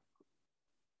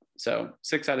 So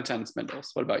 6 out of 10 spindles.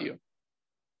 What about you?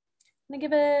 I'm going to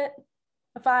give it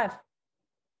a 5.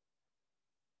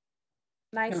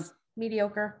 Nice,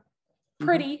 mediocre,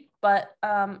 pretty, but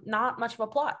not much of a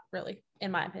plot, really,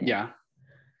 in my opinion.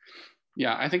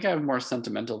 Yeah, I think I have more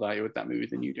sentimental value with that movie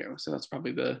than you do. So that's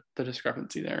probably the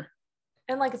discrepancy there.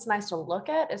 And like, it's nice to look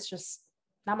at. It's just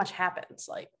not much happens.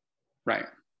 Like, right.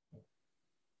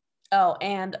 Oh,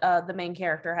 and the main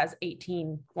character has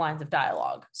 18 lines of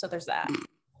dialogue. So there's that.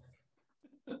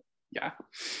 Yeah,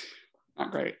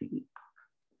 not great.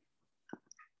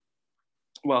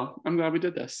 Well, I'm glad we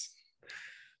did this.